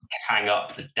won't hang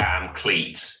up the damn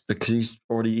cleats because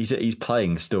he's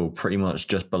playing still pretty much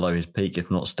just below his peak, if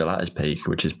not still at his peak,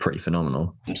 which is pretty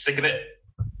phenomenal. I'm sick of it.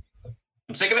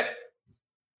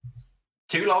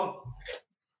 Too long.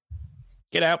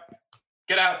 Get out.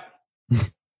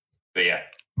 But yeah,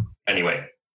 Anyway,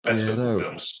 best football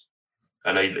films.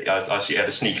 I know I see you had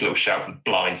a sneaky little shout for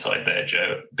Blindside there,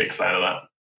 Joe. Big fan of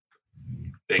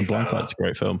that. Blindside's a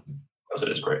great film. That's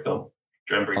a great film.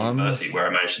 Do you remember in university where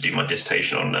I managed to do my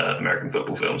dissertation on American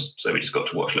football films? So we just got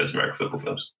to watch loads of American football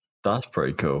films. That's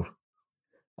pretty cool.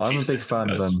 I'm a big fan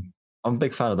of them. I'm a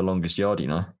big fan of The Longest Yard, you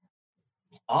know.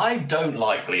 I don't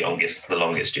like The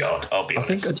Longest Yard, I'll be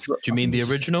honest. Do you mean the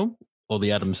original or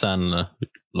the Adam Sandler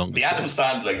Longest The Adam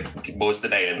Sandler was the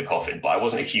nail in the coffin, but I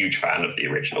wasn't a huge fan of the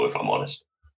original, if I'm honest.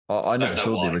 I never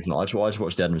saw the original. I just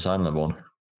watched the Adam Sandler one.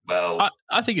 Well,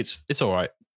 I think it's all right.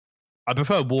 I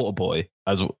prefer Waterboy,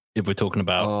 as if we're talking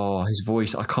about. Oh, his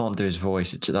voice. I can't do his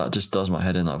voice. That just does my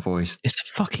head in, that voice. It's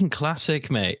a fucking classic,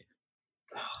 mate.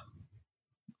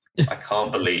 I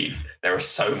can't believe there are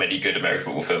so many good American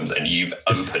football films and you've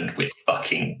opened with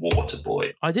fucking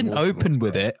Waterboy. I didn't open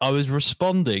with it. I was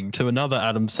responding to another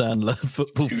Adam Sandler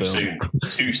football film.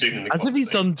 Too soon in the As if he's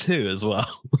done two as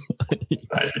well.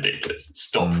 That is ridiculous.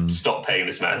 Stop paying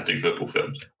this man to do football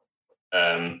films.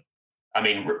 I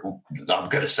mean, I'm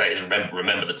going to say is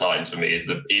Remember the Titans for me is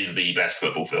the best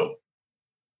football film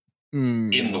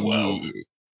in the world.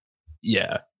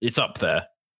 Yeah, it's up there.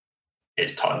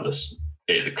 It's timeless.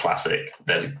 It is a classic.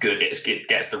 It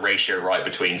gets the ratio right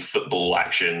between football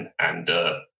action and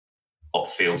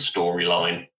off-field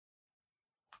storyline.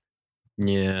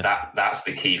 Yeah, that's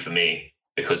the key for me,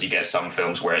 because you get some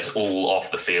films where it's all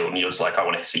off the field and you're just like, I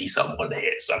want to see someone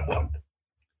hit someone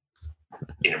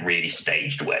in a really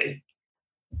staged way.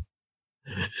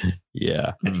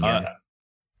 Yeah.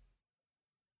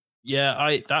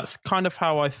 That's kind of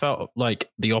how I felt, like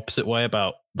the opposite way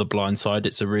about The Blind Side.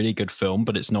 It's a really good film,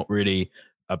 but it's not really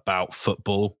about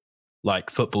football. Like,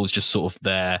 football's just sort of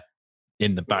there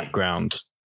in the background,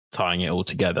 tying it all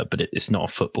together, but it's not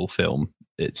a football film.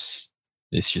 It's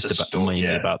just mainly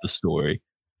about the story.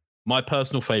 My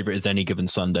personal favorite is Any Given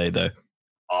Sunday, though.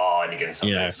 Oh, Any Given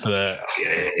Sunday.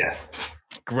 Yeah.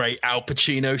 Great Al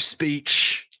Pacino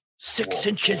speech. 6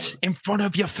 inches in front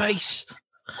of your face.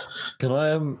 Can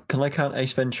I count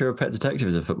Ace Ventura: Pet Detective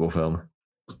as a football film?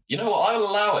 You know what? I'll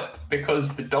allow it,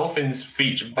 because the Dolphins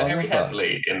feature very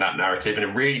heavily in that narrative in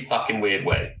a really fucking weird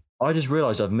way. I just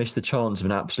realised I've missed the chance of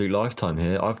an absolute lifetime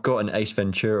here. I've got an Ace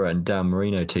Ventura and Dan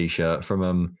Marino t-shirt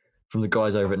from the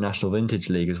guys over at National Vintage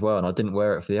League as well, and I didn't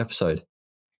wear it for the episode.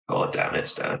 God damn it,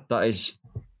 Stan. That is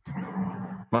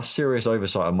my serious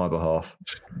oversight on my behalf.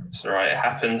 It's all right. It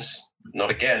happens.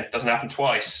 Not again. It doesn't happen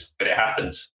twice, but it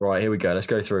happens. Right, here we go. Let's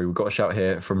go through. We've got a shout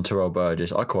here from Terrell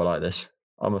Burgess. I quite like this.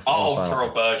 I'm a fan. Terrell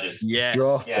Burgess. Yes.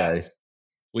 Draft day.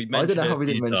 I don't know how we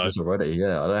didn't mention this already.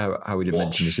 Yeah, I don't know how we didn't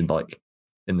mention this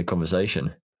in the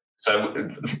conversation. So,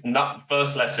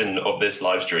 first lesson of this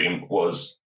live stream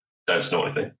was don't snort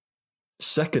anything.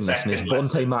 Second lesson is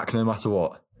Vontae Mack no matter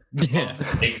what. Yeah,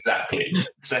 exactly.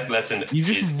 Second lesson. You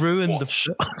just ruined watch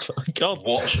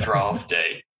draft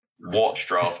day. Watch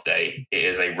draft day. It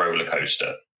is a roller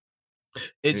coaster.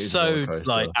 It's so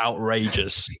like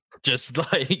outrageous. Just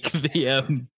like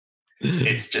the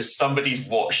It's just somebody's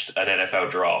watched an NFL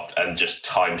draft and just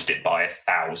times it by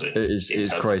 1,000.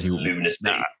 It's crazy. Lunacy.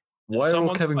 Why are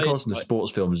all Kevin Costner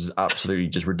sports films is absolutely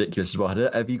just ridiculous as well?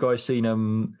 Have you guys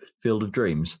seen Field of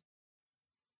Dreams?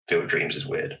 Field of Dreams is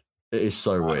weird. It is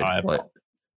so weird. Like,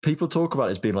 people talk about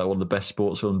it as being like one of the best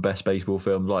sports films, best baseball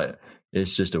films. Like,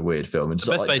 it's just a weird film. And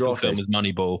the best baseball film is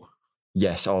Moneyball.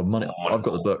 Yes. Money. I've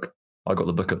got the book. I got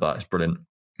the book of that. It's brilliant.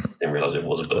 Didn't realise it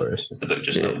was a book. It's the book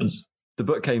just numbers. The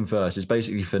book came first. It's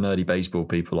basically for nerdy baseball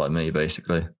people like me,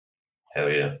 basically. Hell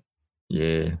yeah.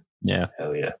 Yeah.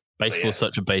 Hell yeah. Baseball's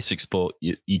such a basic sport.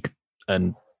 We're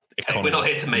not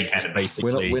here to make enemies.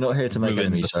 We're not here to make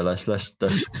enemies. So let's just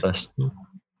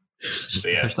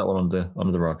push that one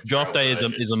under the rug. Draft day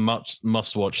is a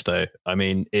must watch though. I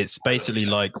mean, it's basically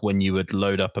like when you would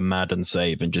load up a Madden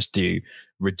save and just do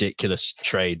ridiculous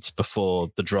trades before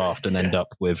the draft and end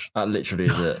up with that literally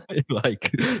is it.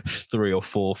 Like 3 or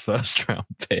 4 first round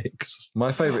picks.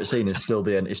 My favourite scene is still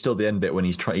the end. It's still the end bit when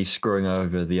he's screwing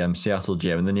over the Seattle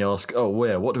GM, and then you ask, "Oh,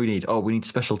 what do we need? Oh, we need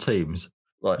special teams."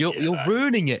 Like, you're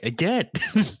ruining it again.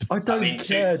 I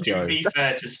care, to be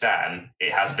fair to Stan,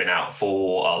 it has been out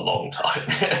for a long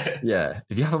time. Yeah.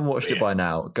 If you haven't watched it by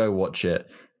now, go watch it.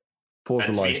 Pause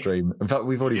the live stream. In fact,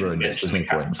 we've already ruined it. There's no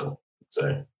point.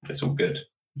 So it's all good.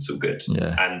 It's all good.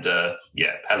 Yeah. And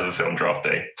hell of a film, Draft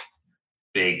Day.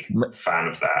 Big fan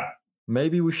of that.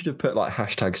 Maybe we should have put like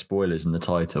hashtag spoilers in the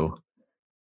title.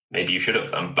 Maybe you should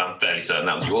have. I'm fairly certain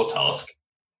that was your task.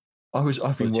 I've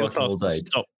been working all day.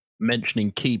 Stop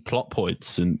mentioning key plot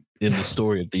points in the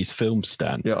story of these films,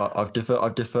 Stan. Yeah, I've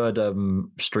deferred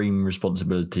stream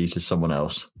responsibilities to someone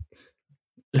else.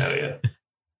 Oh yeah.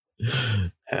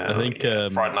 I think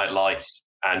Friday Night Lights,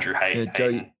 Andrew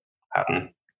Hayden,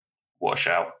 what a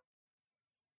shout!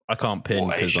 I can't pin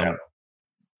because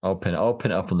I'll pin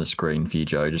it up on the screen for you,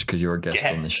 Joe, just because you're a guest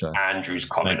on the show. Andrew's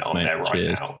comment on there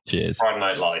right now. Cheers. Friday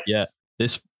Night Lights. Yeah,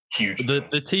 this huge. The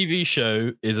TV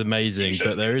show is amazing,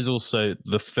 but there is also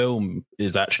the film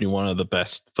is actually one of the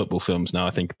best football films. Now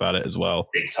I think about it as well.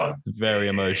 Big time. Very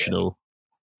emotional,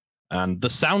 and the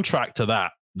soundtrack to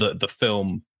that, the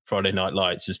film Friday Night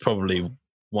Lights, is probably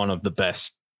one of the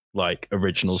best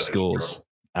original scores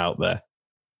out there.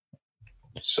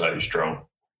 So strong.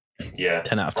 Yeah,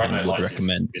 10 out of 10 would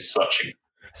recommend. It's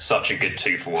such a good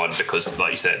 2-for-1 because, like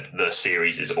you said, the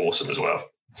series is awesome as well.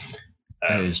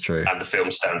 That is true, and the film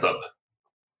stands up.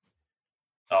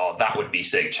 Oh, that would be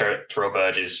sick. Terrell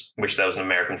Burgess wish there was an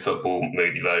American football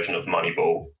movie version of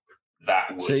Moneyball.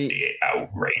 That would be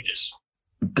outrageous.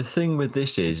 The thing with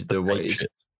this is the way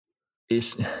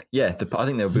I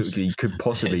think they could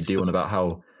possibly deal on about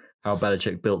how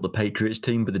Belichick built the Patriots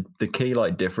team, but the key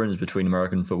difference between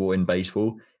American football and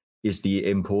baseball is the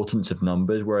importance of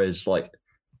numbers. Whereas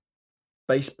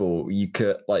baseball, you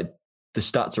could the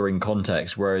stats are in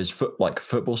context, whereas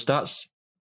football stats,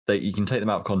 you can take them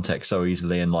out of context so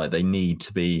easily, and they need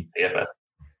to be PFF.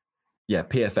 Yeah,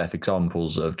 PFF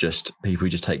examples of just people who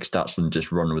just take stats and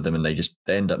just run with them, and they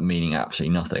end up meaning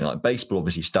absolutely nothing. Baseball,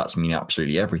 obviously, stats mean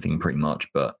absolutely everything, pretty much.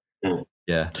 But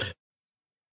yeah.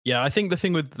 Yeah, I think the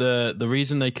thing with the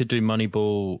reason they could do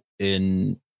Moneyball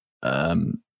in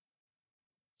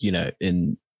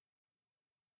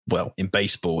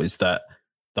baseball is that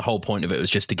the whole point of it was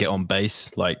just to get on base.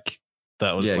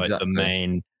 That was exactly. The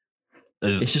main.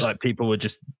 It's just people would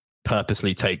just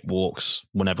purposely take walks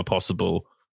whenever possible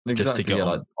just to get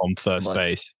on first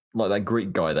base. Like that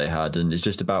Greek guy they had, and it's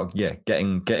just about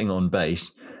getting on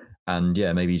base, and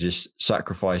maybe just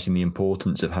sacrificing the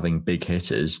importance of having big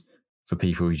hitters for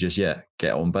people who just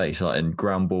get on base, and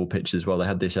ground ball pitches as well. They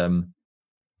had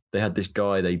this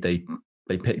guy they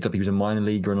picked up. He was a minor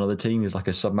leaguer on another team. He was like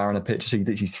a Submariner pitcher, so he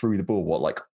literally threw the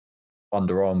ball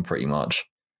underarm pretty much,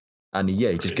 and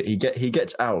he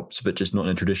gets outs, but just not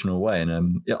in a traditional way.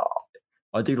 And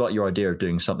I do like your idea of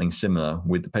doing something similar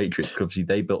with the Patriots, because obviously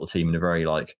they built a team in a very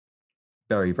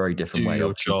very, very different way.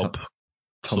 Your job.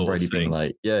 Tom Brady being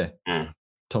late,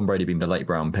 Tom Brady being the late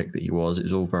round pick that he was. It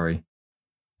was all very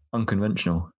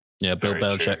unconventional. Yeah, Bill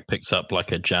Belichick picks up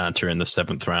a janitor in the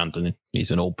 7th round, and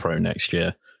he's an All-Pro next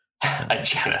year. A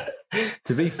janitor.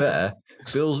 To be fair,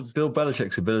 Bill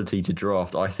Belichick's ability to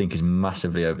draft, I think, is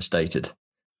massively overstated.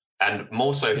 And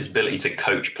more so his ability to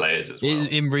coach players as well.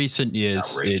 In recent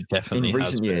years, it definitely has. In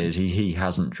recent years, he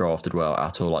hasn't drafted well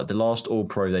at all. The last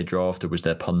All-Pro they drafted was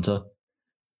their punter.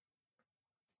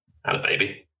 And a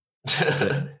baby.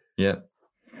 Yeah.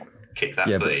 Kick that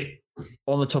footy.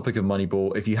 On the topic of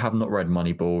Moneyball, if you have not read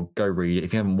Moneyball, go read it.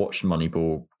 If you haven't watched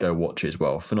Moneyball, go watch it as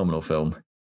well. Phenomenal film.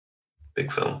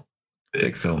 Big film.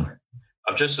 Big film.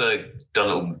 I've just done a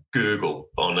little Google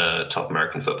on top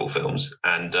American football films,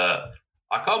 and I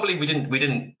can't believe we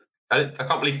didn't. I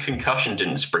can't believe Concussion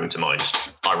didn't spring to mind.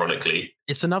 Ironically,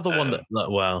 it's another one that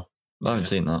I haven't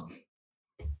seen that.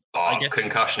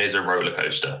 Concussion is a roller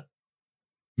coaster.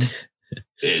 It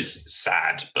is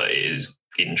sad, but it is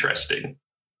interesting.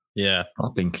 Yeah,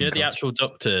 I've been concussed. The actual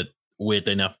doctor,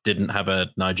 weirdly enough, didn't have a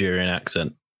Nigerian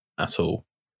accent at all.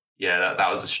 Yeah, that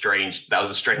was a strange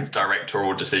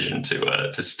directorial decision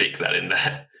to stick that in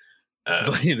there.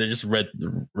 They just read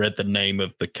the name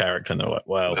of the character and they're like,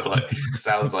 wow.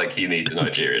 Sounds like he needs a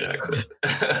Nigerian accent.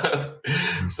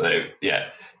 So, yeah.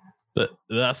 But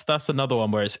that's another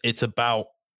one where it's about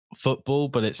football,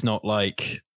 but it's not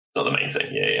not the main thing.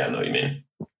 Yeah, I know what you mean.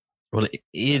 Well, it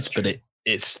is, but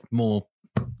it's more,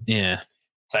 yeah.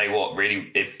 Tell you what,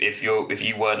 really, if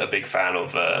you weren't a big fan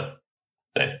of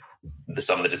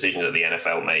some of the decisions that the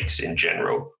NFL makes in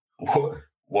general,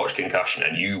 watch Concussion,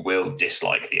 and you will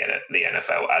dislike the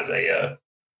NFL as a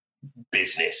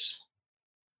business.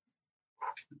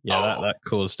 Yeah, that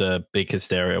caused a big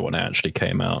hysteria when it actually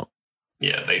came out.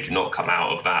 Yeah, they do not come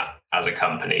out of that as a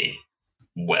company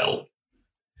well.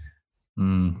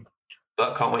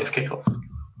 But can't wait for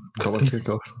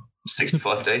kickoff.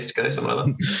 65 days to go, something like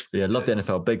that. Yeah, love the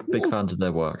NFL. Big fans of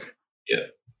their work. Yeah.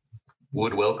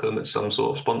 Would welcome some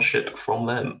sort of sponsorship from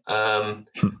them.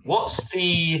 What's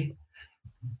the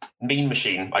Mean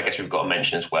Machine? I guess we've got to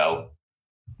mention as well.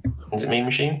 Is it Mean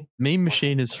Machine? Mean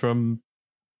Machine is from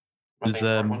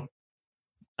Adam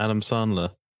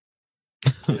Sandler.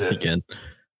 Is it? Again.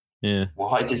 Yeah.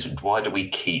 Why do we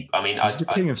keep? I mean, he's the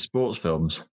king of sports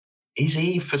films. Is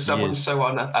he for someone so?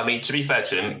 I mean, to be fair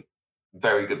to him,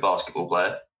 very good basketball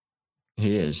player.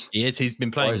 He is. He is. He's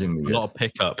been playing Surprisingly a lot of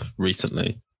pickup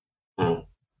recently. Mm.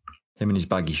 Him and his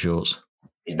baggy shorts.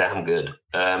 He's damn good.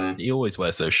 He always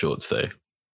wears those shorts, though.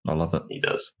 I love it. He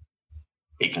does.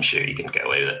 He can shoot. He can get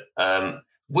away with it.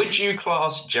 Would you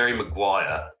class Jerry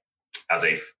Maguire as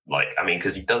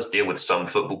because he does deal with some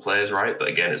football players, right? But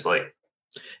again, it's like...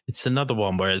 It's another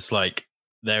one where it's like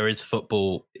there is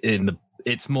football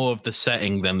it's more of the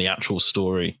setting than the actual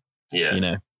story. Yeah. You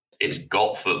know? It's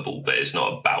got football, but it's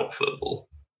not about football.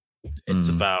 It's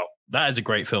about... That is a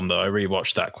great film, though. I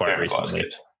rewatched that quite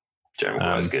recently. Jerry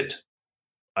Maguire's good.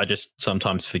 I just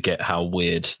sometimes forget how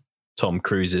weird Tom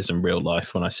Cruise is in real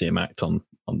life when I see him act on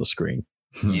the screen.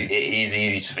 It is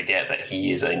easy to forget that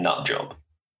he is a nut job.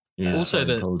 Yeah, also,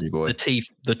 the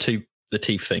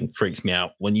teeth thing freaks me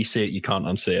out. When you see it, you can't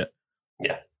unsee it.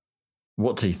 Yeah.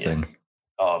 What teeth thing?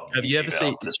 Oh, have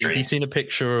you seen a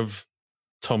picture of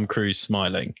Tom Cruise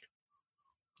smiling?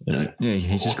 Yeah,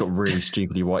 he's just got really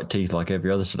stupidly white teeth like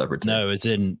every other celebrity. No, it's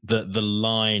in the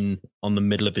line on the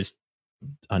middle of his...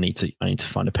 I need to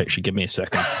find a picture. Give me a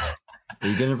second. Are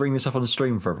you going to bring this up on the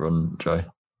stream for everyone, Joe? Of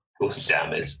course,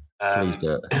 damn is. Please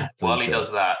do it. While he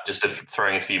does that, just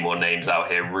throwing a few more names out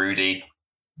here. Rudy.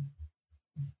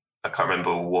 I can't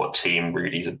remember what team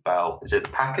Rudy's about. Is it the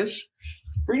Packers?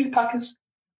 Rudy the Packers?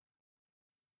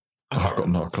 I've got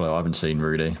no clue. I haven't seen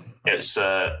Rudy. It's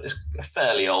a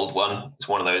fairly old one. It's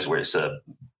one of those where it's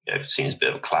it seems a bit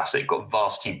of a classic. Got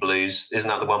Varsity Blues. Isn't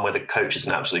that the one where the coach is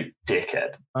an absolute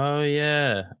dickhead? Oh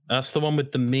yeah, that's the one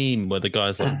with the meme where the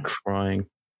guy's like crying.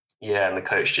 Yeah, and the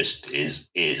coach just is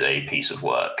a piece of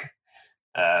work.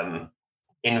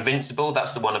 Invincible.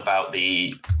 That's the one about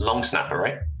the long snapper,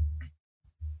 right?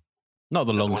 Not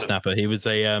the long snapper. He was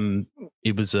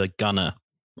a gunner,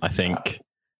 I think,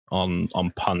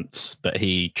 on punts, but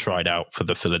he tried out for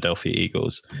the Philadelphia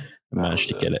Eagles and managed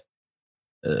to get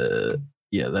it.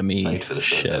 Yeah, let me for the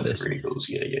share this. Eagles.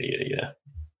 Yeah.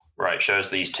 Right, show us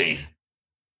these teeth.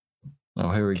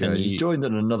 Oh, here we go. He's joined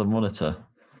on another monitor.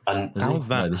 And how's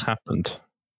that happened?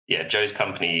 Yeah, Joe's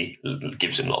company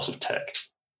gives him lots of tech.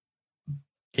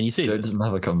 Can you see Joe this? doesn't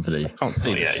have a company. I can't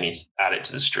see this. Yeah, he needs to add it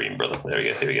to the stream, brother. There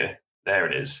we go. There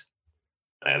it is.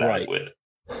 Yeah, that was weird.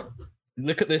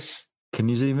 Look at this. Can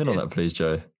you zoom in on that, please,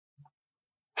 Joe?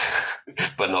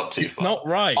 But not too far. It's not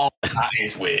right. Oh, that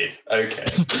is weird.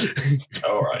 Okay.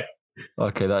 All right.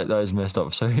 Okay, that is messed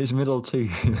up. So his middle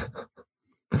tooth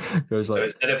goes like... So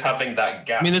instead of having that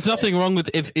gap... I mean, there's nothing wrong with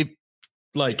if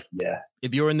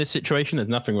you're in this situation, there's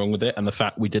nothing wrong with it. And the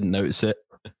fact we didn't notice it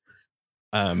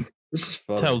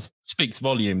speaks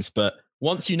volumes. But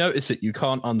once you notice it, you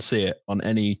can't unsee it on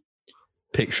any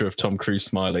picture of Tom Cruise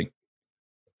smiling.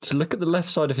 So look at the left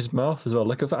side of his mouth as well.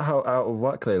 Look at how out of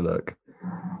whack they look.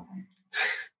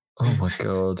 Oh my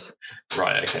god!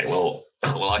 Right. Okay. Well,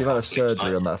 you've had a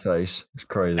surgery on that face. It's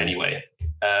crazy. Anyway,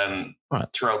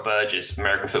 Terrell Burgess,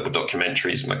 American football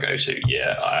documentaries, my go-to.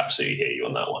 Yeah, I absolutely hear you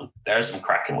on that one. There are some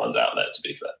cracking ones out there, to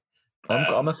be fair.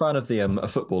 I'm a fan of the A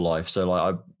Football Life.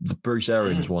 So the Bruce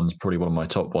Arians one's probably one of my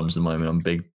top ones at the moment. I'm a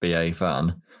big BA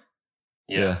fan.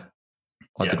 Yeah.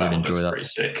 I did really enjoy that. Pretty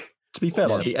sick. To be fair,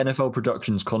 like the NFL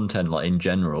Productions content, like in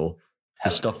general, the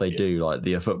stuff they do, like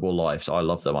the Football Lives, I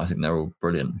love them. I think they're all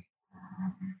brilliant.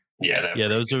 Yeah,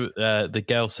 those are the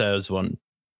Gale Sayers one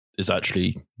is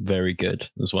actually very good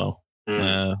as well.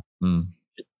 If you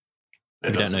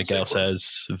don't know Gale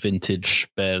Sayers, vintage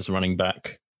Bears running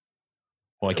back.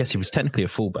 Well, I guess he was technically a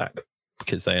fullback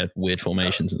because they had weird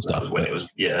formations and stuff. That was when it was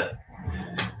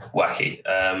wacky.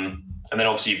 And then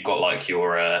obviously you've got like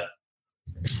your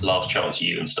Last Chance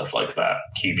U and stuff like that.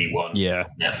 QB1. Yeah,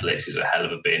 Netflix is a hell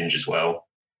of a binge as well.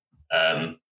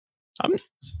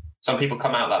 Some people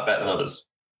come out that better than others.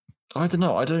 I don't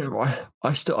know. I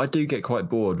do get quite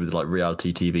bored with like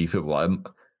reality TV football.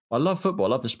 I love football. I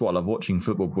love the sport. I love watching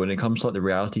football. But when it comes to like the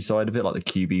reality side of it, like the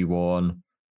QB1,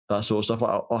 that sort of stuff,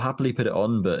 like, I'll happily put it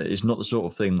on. But it's not the sort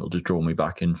of thing that'll just draw me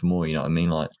back in for more. You know what I mean?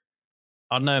 Like,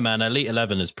 I don't know, man. Elite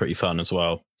 11 is pretty fun as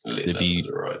well. If you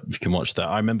can watch that.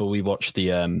 I remember we watched we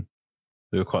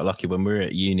were quite lucky when we were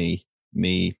at uni.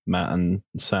 Me, Matt, and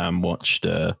Sam watched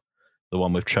the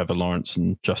one with Trevor Lawrence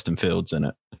and Justin Fields in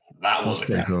it. That was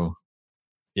pretty cool.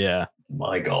 Yeah.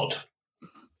 My God.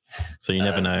 So you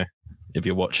never know if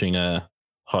you're watching a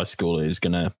high schooler who's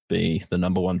going to be the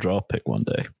number one draft pick one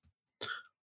day.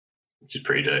 Which is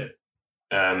pretty dope.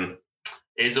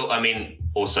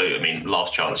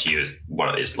 Last Chance U is one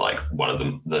of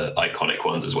the iconic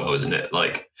ones as well, isn't it?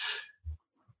 Like,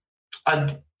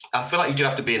 I feel like you do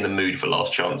have to be in the mood for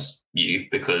Last Chance U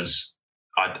because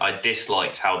I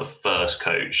disliked how the first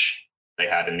coach they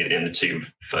had in the two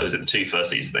first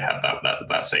seasons they had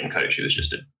that same coach who was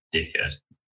just a dickhead.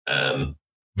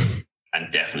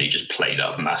 and definitely just played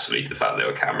up massively to the fact there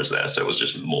were cameras there. So it was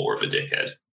just more of a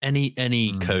dickhead.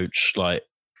 Any coach, like,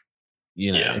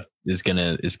 is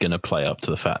gonna play up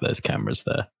to the fact there's cameras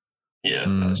there. Yeah,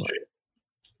 that's true.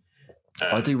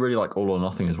 I do really like All or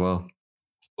Nothing as well.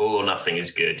 All or Nothing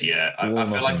is good, yeah. I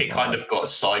feel like it kind of got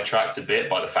sidetracked a bit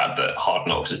by the fact that Hard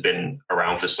Knocks has been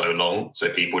around for so long. So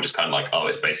people just kind of like,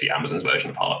 it's basically Amazon's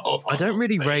version of Hard Knocks. I don't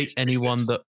really rate anyone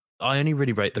that... I only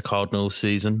really rate the Cardinals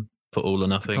season for All or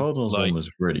Nothing. The Cardinals one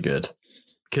was really good.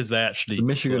 Because they actually... The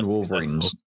Michigan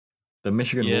Wolverines... The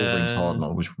Michigan Wolverines Hard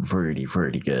Knock was really,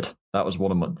 really good. That was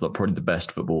one of probably the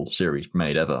best football series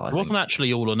made ever. I think. Wasn't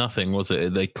actually All or Nothing, was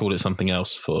it? They called it something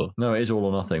else for... No, it is All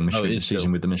or Nothing. Michigan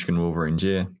season with the Michigan Wolverines,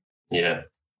 yeah. Yeah,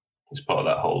 it's part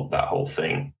of that whole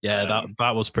thing. Yeah,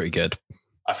 that was pretty good.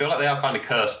 I feel like they are kind of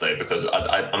cursed though, because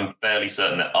I'm fairly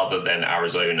certain that other than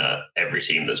Arizona, every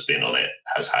team that's been on it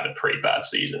has had a pretty bad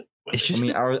season.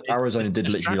 Arizona did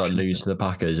literally lose to the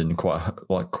Packers in quite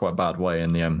a bad way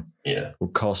in the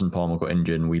Carson Palmer got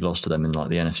injured and we lost to them in the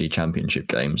NFC Championship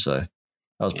game, so that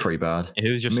was pretty bad.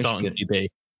 Who was your starting QB?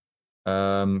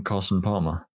 Carson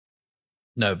Palmer.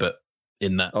 No, but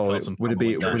in that, would have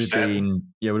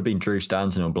been Drew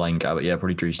Stanton or Blaine Gabbert. Yeah,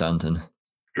 probably Drew Stanton.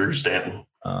 Drew Stanton.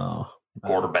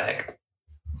 Quarterback.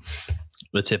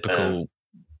 The typical.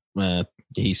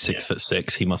 He's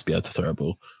 6'6". He must be able to throw a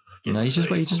ball. No, he's just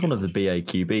one of the BA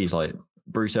QBs. Like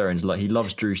Bruce Arians, he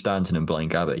loves Drew Stanton and Blaine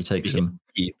Gabbert. He takes them.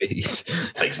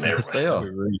 QBs. Takes them everywhere. They are.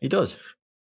 He does.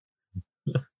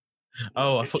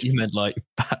 I thought you meant like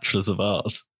Bachelors of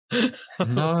Arts.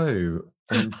 No.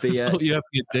 And BA. I thought you have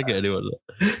to dig at anyone.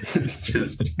 It's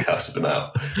just cussing them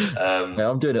out.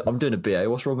 I'm doing a BA.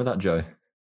 What's wrong with that, Joe?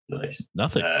 Nice.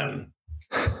 Nothing.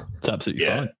 It's absolutely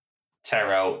fine.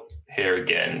 Terrell here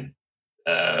again.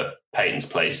 Peyton's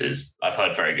Places. I've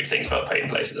heard very good things about Peyton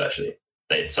Places, actually.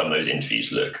 Some of those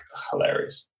interviews look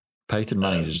hilarious. Peyton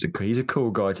Manning is he's a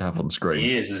cool guy to have on screen.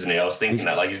 He is, isn't he? I was thinking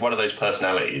that. Like, he's one of those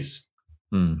personalities.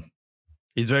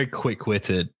 He's very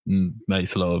quick-witted and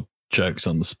makes a lot of jokes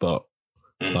on the spot.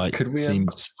 Like, could we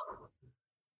use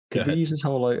this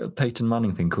whole Peyton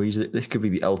Manning thing? This could be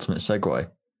the ultimate segue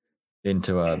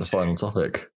into the final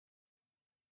topic.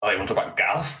 Oh, you want to talk about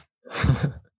golf?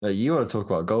 No, you want to talk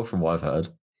about golf from what I've heard.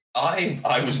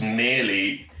 I was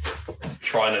merely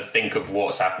trying to think of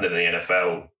what's happened in the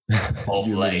NFL of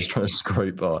late. Just trying to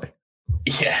scrape by.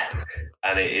 Yeah,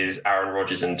 and it is Aaron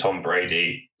Rodgers and Tom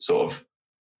Brady sort of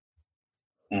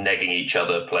negging each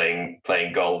other playing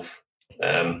golf,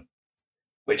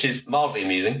 which is mildly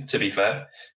amusing, to be fair.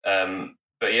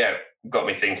 But yeah, got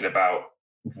me thinking about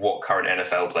what current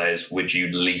NFL players would you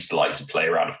least like to play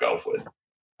a round of golf with?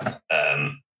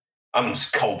 I'm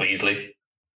Cole Beasley.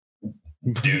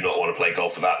 Do not want to play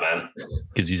golf with that man.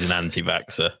 Because he's an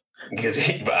anti-vaxxer.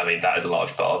 But I mean, that is a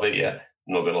large part of it, yeah.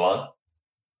 I'm not going to lie.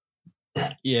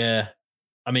 Yeah.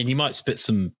 I mean, he might spit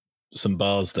some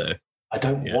bars, though. I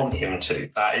don't want him to.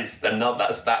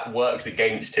 That works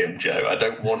against him, Joe. I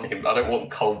don't want him. I don't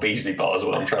want Cole Beasley bars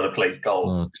when I'm trying to play golf.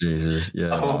 Oh, Jesus.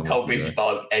 Yeah. I want Cole Beasley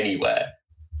bars anywhere.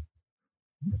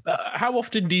 How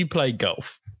often do you play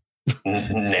golf?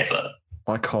 Never.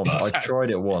 I can't. I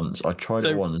tried it once. And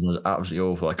it was absolutely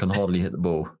awful. I can hardly hit the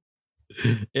ball.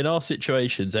 In our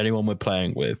situations, anyone we're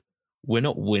playing with, we're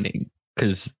not winning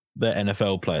because they're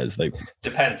NFL players. They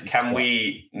depends. Can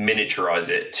we miniaturize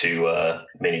it to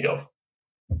mini golf?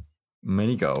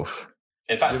 Mini golf.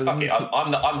 In fact, fuck it.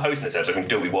 I'm hosting this episode. We can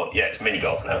do what we want. Yeah, it's mini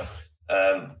golf now.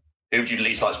 Who would you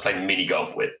least like to play mini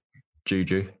golf with?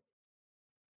 Juju.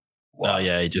 Wow. Oh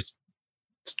yeah, he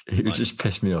would just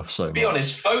piss me off so much. Be on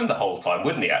his phone the whole time,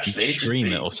 wouldn't he? Actually, he'd stream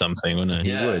it or something, wouldn't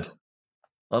he? Yeah. He would.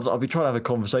 I'd be trying to have a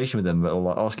conversation with him,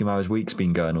 or ask him how his week's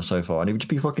been going or so far, and he would just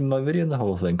be fucking videoing the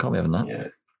whole thing. Can't be having that. Yeah,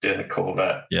 doing the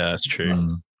Corvette. Yeah, that's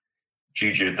true.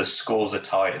 Juju, the scores are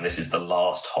tied, and this is the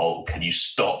last hole. Can you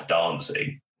stop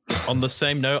dancing? On the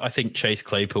same note, I think Chase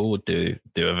Claypool would do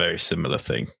a very similar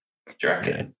thing. Do you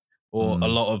reckon? Yeah. Or a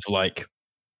lot of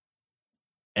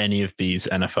any of these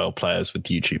NFL players with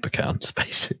YouTube accounts,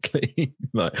 basically,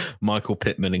 like Michael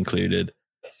Pittman included.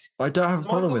 I don't have a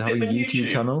problem with having a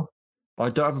YouTube channel. I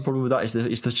don't have a problem with that.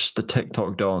 It's just the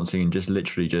TikTok dancing and just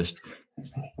literally just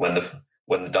when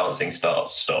the dancing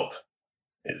starts, stop.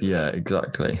 Yeah,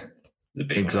 exactly.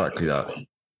 Exactly that.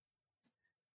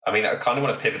 I mean, I kind of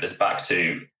want to pivot this back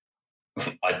to.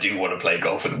 I do want to play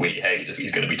golf with Willie Hayes if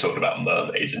he's going to be talking about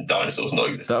mermaids and dinosaurs not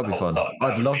existing. That'd be fun.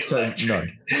 I'd love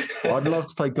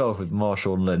to play golf with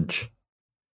Marshawn Lynch.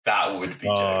 That would be.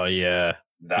 Oh yeah,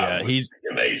 that would be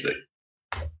amazing.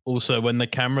 Also, when the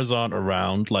cameras aren't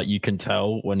around, like you can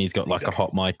tell when he's got like a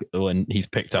hot mic, when he's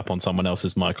picked up on someone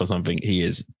else's mic or something, he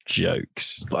is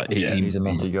jokes. Like he's a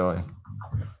nutty guy.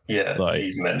 Yeah, like,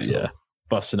 he's mental. Yeah,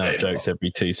 busting out jokes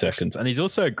every 2 seconds, and he's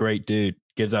also a great dude.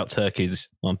 Gives out turkeys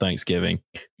on Thanksgiving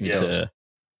to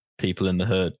people in the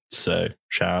hood. So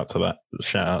shout out to that.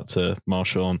 Shout out to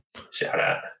Marshawn. Shout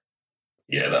out.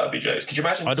 Yeah, that would be jokes. Could you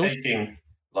imagine taking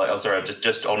like? Oh, sorry,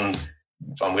 just on.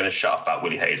 I'm going to shut up about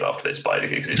Willie Hayes after this, by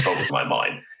because it's boggles my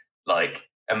mind. Like,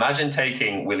 imagine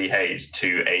taking Willie Hayes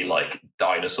to a like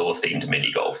dinosaur themed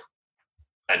mini golf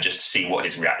and just seeing what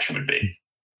his reaction would be.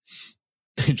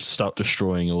 He'd just start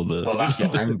destroying all the. Well, that's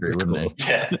get angry, wouldn't he?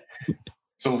 Yeah,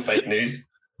 it's all fake news.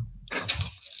 That's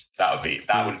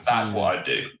what I'd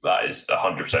do. That is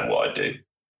 100% what I'd do.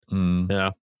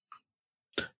 Yeah,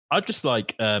 I'd just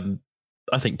like.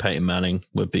 I think Peyton Manning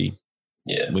would be.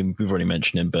 Yeah, we've already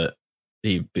mentioned him, but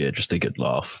he'd be just a good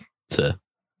laugh to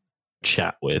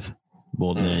chat with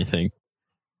more than anything.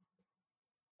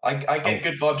 I get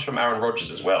good vibes from Aaron Rodgers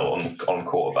as well on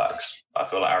quarterbacks. I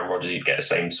feel like Aaron Rodgers you'd get the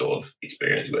same sort of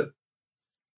experience with.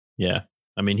 Yeah.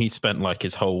 I mean, he spent like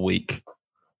his whole week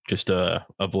just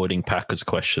avoiding Packers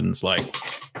questions. Like,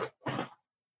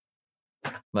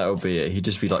 that would be it. He'd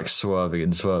just be like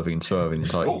swerving.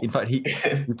 Like, in fact, he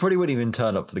probably wouldn't even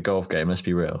turn up for the golf game, let's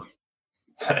be real.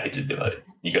 He'd just be like,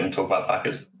 you going to talk about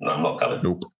Packers? No, I'm not coming.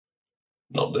 Nope.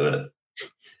 Not doing it.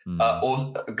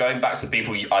 Or going back to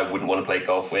people I wouldn't want to play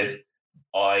golf with,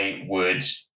 I would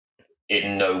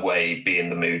in no way be in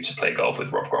the mood to play golf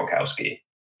with Rob Gronkowski.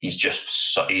 He's too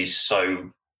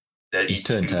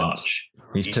intense. much.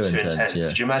 He's too intense. Yeah.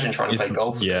 Could you imagine trying to play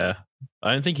golf with him? Yeah.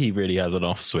 I don't think he really has an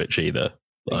off switch either.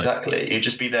 Like, exactly. He'd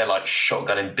just be there like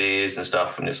shotgunning beers and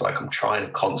stuff, and it's like I'm trying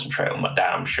to concentrate on my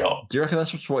damn shot. Do you reckon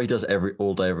that's what he does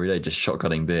all day, every day, just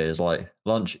shotgunning beers? Like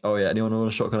lunch, oh yeah, anyone want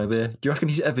a shotgun beer? Do you reckon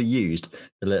he's ever used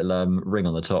the little ring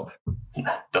on the top?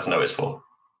 Doesn't know what it's for.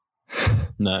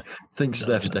 No. Thinks it's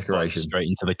there for decoration. Straight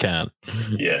into the can.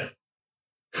 Yeah.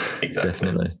 Exactly.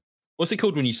 Definitely. What's it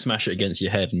called when you smash it against your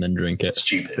head and then drink it?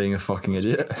 Stupid. Being a fucking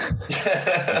idiot. He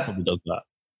probably does that.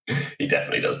 He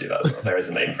definitely does do that as well. There is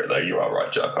a name for it though. You are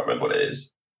right, Joe. I can't remember what it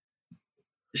is.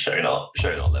 Showing our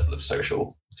level of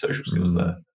social skills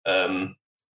there.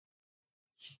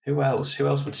 Who else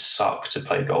would suck to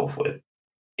play golf with?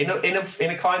 In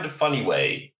a kind of funny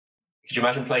way. Could you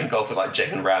imagine playing golf with like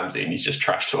Jalen Ramsey and he's just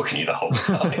trash talking you the whole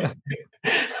time?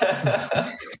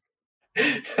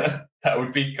 That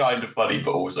would be kind of funny,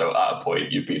 but also at a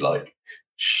point you'd be like,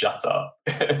 shut up.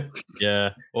 Yeah.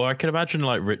 Or I can imagine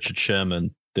like Richard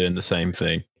Sherman doing the same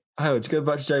thing. Oh, to go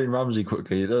back to Jalen Ramsey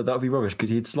quickly, that would be rubbish because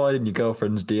he'd slide in your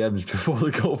girlfriend's DMs before the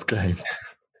golf game.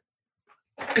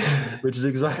 Which is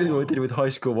exactly what he did with high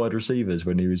school wide receivers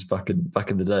when he was back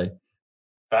in the day.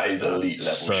 That is elite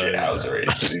level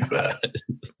shithousery, to be fair.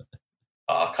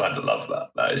 I kind of love that.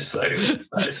 That is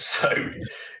so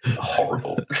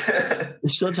horrible.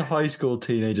 It's such a high school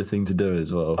teenager thing to do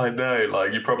as well. I know,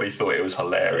 like you probably thought it was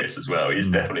hilarious as well. He's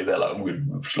definitely there, like we've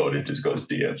slid into his guy's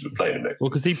DMs, we're playing next. Well,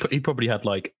 because he probably had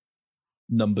like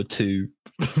number 2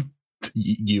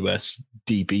 US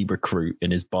DB recruit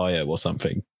in his bio or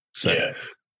something. So yeah,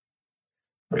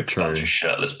 a bunch of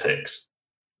shirtless pics,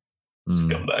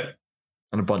 scumbag.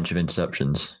 And a bunch of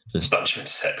interceptions. Just a bunch of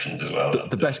interceptions as well.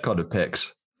 The best kind of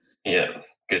picks. Yeah,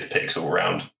 good picks all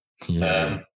round.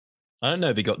 Yeah. I don't know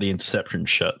if he got the interception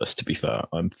shirtless, to be fair.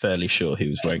 I'm fairly sure he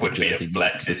was wearing a jersey. Would be a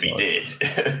flex if he did.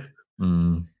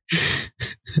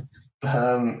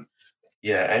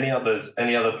 Yeah, any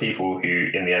other people who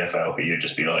in the NFL who you'd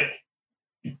just be like,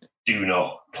 do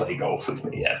not play golf with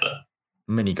me ever.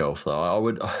 Mini golf, though. I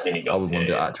wouldn't want to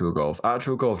do actual golf.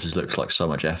 Actual golf just looks like so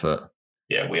much effort.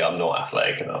 Yeah, we are not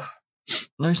athletic enough.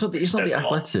 No, it's not the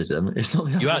athleticism. It's not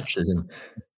the athleticism.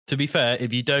 To be fair,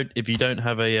 if you don't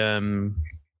have a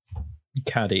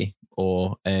caddy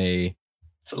or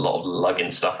it's a lot of lugging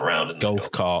stuff around in golf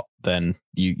cart, then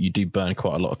you do burn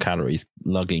quite a lot of calories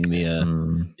lugging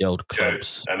the old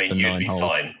clubs. Joe, I mean, you'd be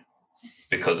fine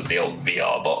because of the old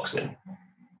VR boxing.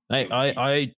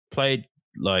 I played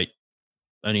like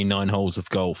only 9 holes of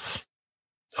golf.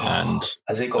 And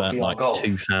has it got VR like golf?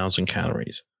 2,000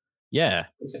 calories. Yeah.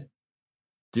 Do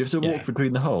you have to walk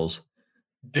between the holes?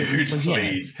 Dude,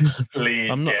 please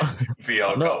get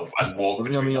VR golf and walk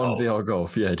between the holes. On VR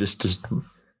golf, yeah, just on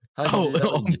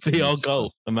VR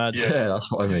golf, imagine. Yeah, that's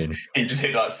what I mean. You just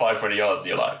hit like 500 yards and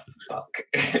you're like, fuck.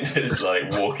 Just like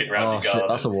walking around the garden. Shit,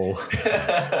 that's a wall.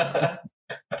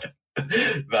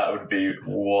 That would be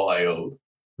wild.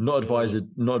 Not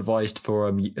advised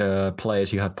for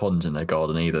players who have ponds in their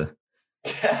garden either.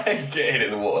 Getting in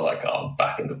the water like, I'm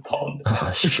back in the pond.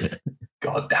 Oh, shit.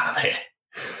 God damn it.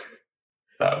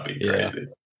 That would be crazy.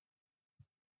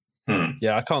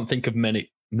 Yeah, I can't think of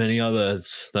many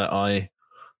others that I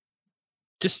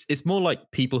just, it's more like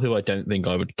people who I don't think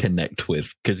I would connect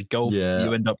with, because golf,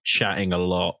 you end up chatting a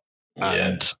lot.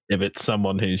 And if it's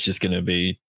someone who's just going to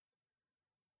be,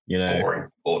 boring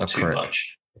or too prick.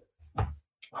 Much.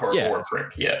 Or a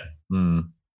prick, yeah.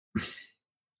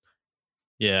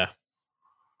 Yeah.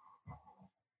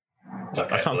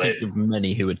 Okay, I can't think of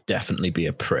many who would definitely be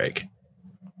a prick.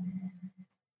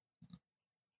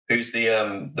 Who's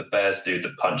the Bears dude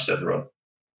that punched everyone?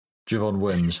 Javon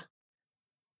Wims.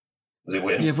 Was it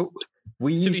Wims? Yeah, but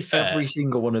we use every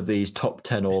single one of these top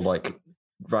 10 or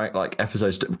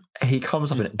episodes. He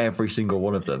comes up in every single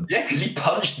one of them. Yeah, because he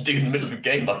punched the dude in the middle of the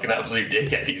game like an absolute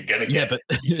dickhead. He's gonna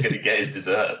get his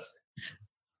desserts.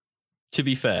 To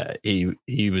be fair,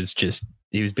 he was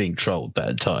being trolled that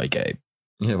entire game.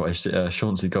 Yeah, by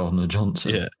Chauncey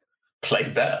Gardner-Johnson. Yeah. Play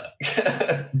better.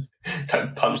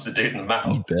 Don't punch the dude in the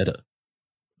mouth. You better.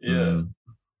 Yeah.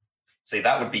 See,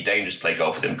 that would be dangerous to play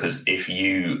golf with him, because if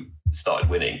you started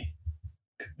winning,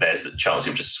 there's a chance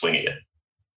he'll just swing at you.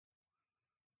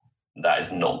 That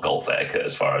is not golf etiquette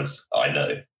as far as I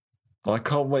know. I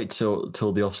can't wait till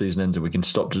the off-season ends and we can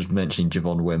stop just mentioning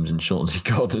Javon Wims and Chauncey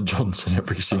Gardner-Johnson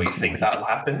every single You think that will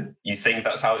happen? You think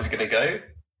that's how it's going to go?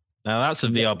 Now, that's a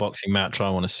VR boxing match I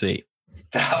want to see.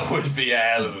 That would be a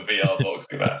hell of a VR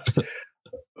boxing match.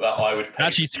 That I would pay.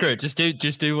 Actually, screw it. Just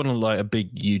do one on like a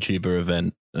big YouTuber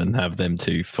event and have them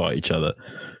two fight each other.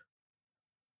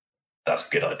 That's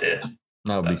a good idea.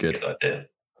 That would be good. A good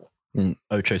idea.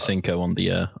 Ocho Cinco on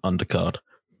the undercard.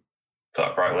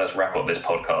 Right, well, let's wrap up this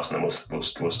podcast and then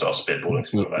we'll start spitballing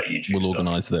some of that YouTube We'll stuff.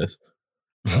 organise this.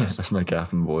 Let's make it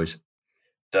happen, boys.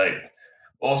 Dope.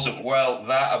 Awesome. Well,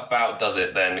 that about does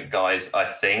it then, guys, I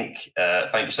think.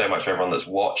 Thank you so much for everyone that's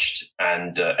watched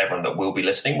and everyone that will be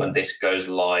listening when this goes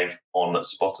live on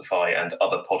Spotify and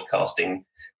other podcasting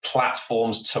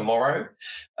platforms tomorrow.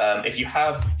 If you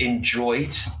have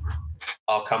enjoyed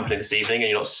our company this evening and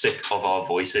you're not sick of our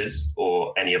voices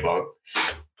or any of our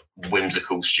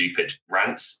whimsical, stupid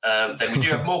rants, then we do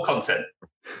have more content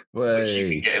which you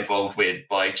can get involved with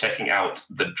by checking out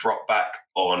The Dropback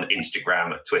on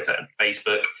Instagram, Twitter and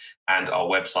Facebook, and our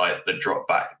website,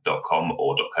 thedropback.com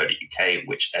or .co.uk,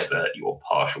 whichever you're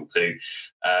partial to.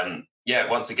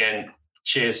 Once again,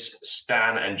 cheers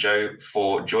Stan and Joe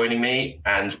for joining me,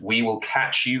 and we will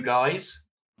catch you guys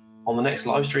on the next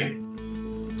live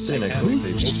stream. See you next week,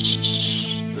 people.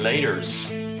 Laters.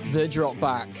 The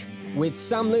Dropback with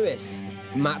Sam Lewis,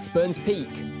 Matt Burns-Peak,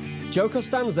 Joe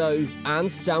Costanzo and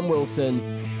Stan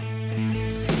Wilson.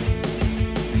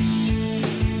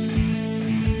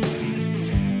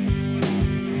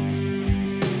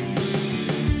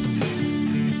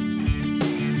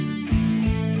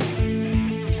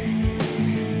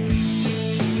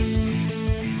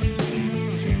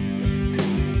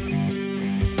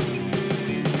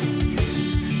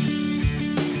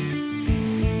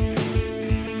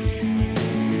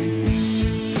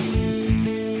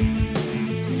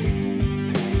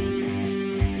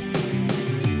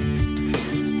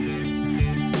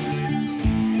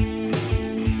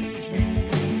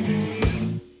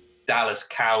 Dallas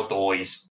Cowboys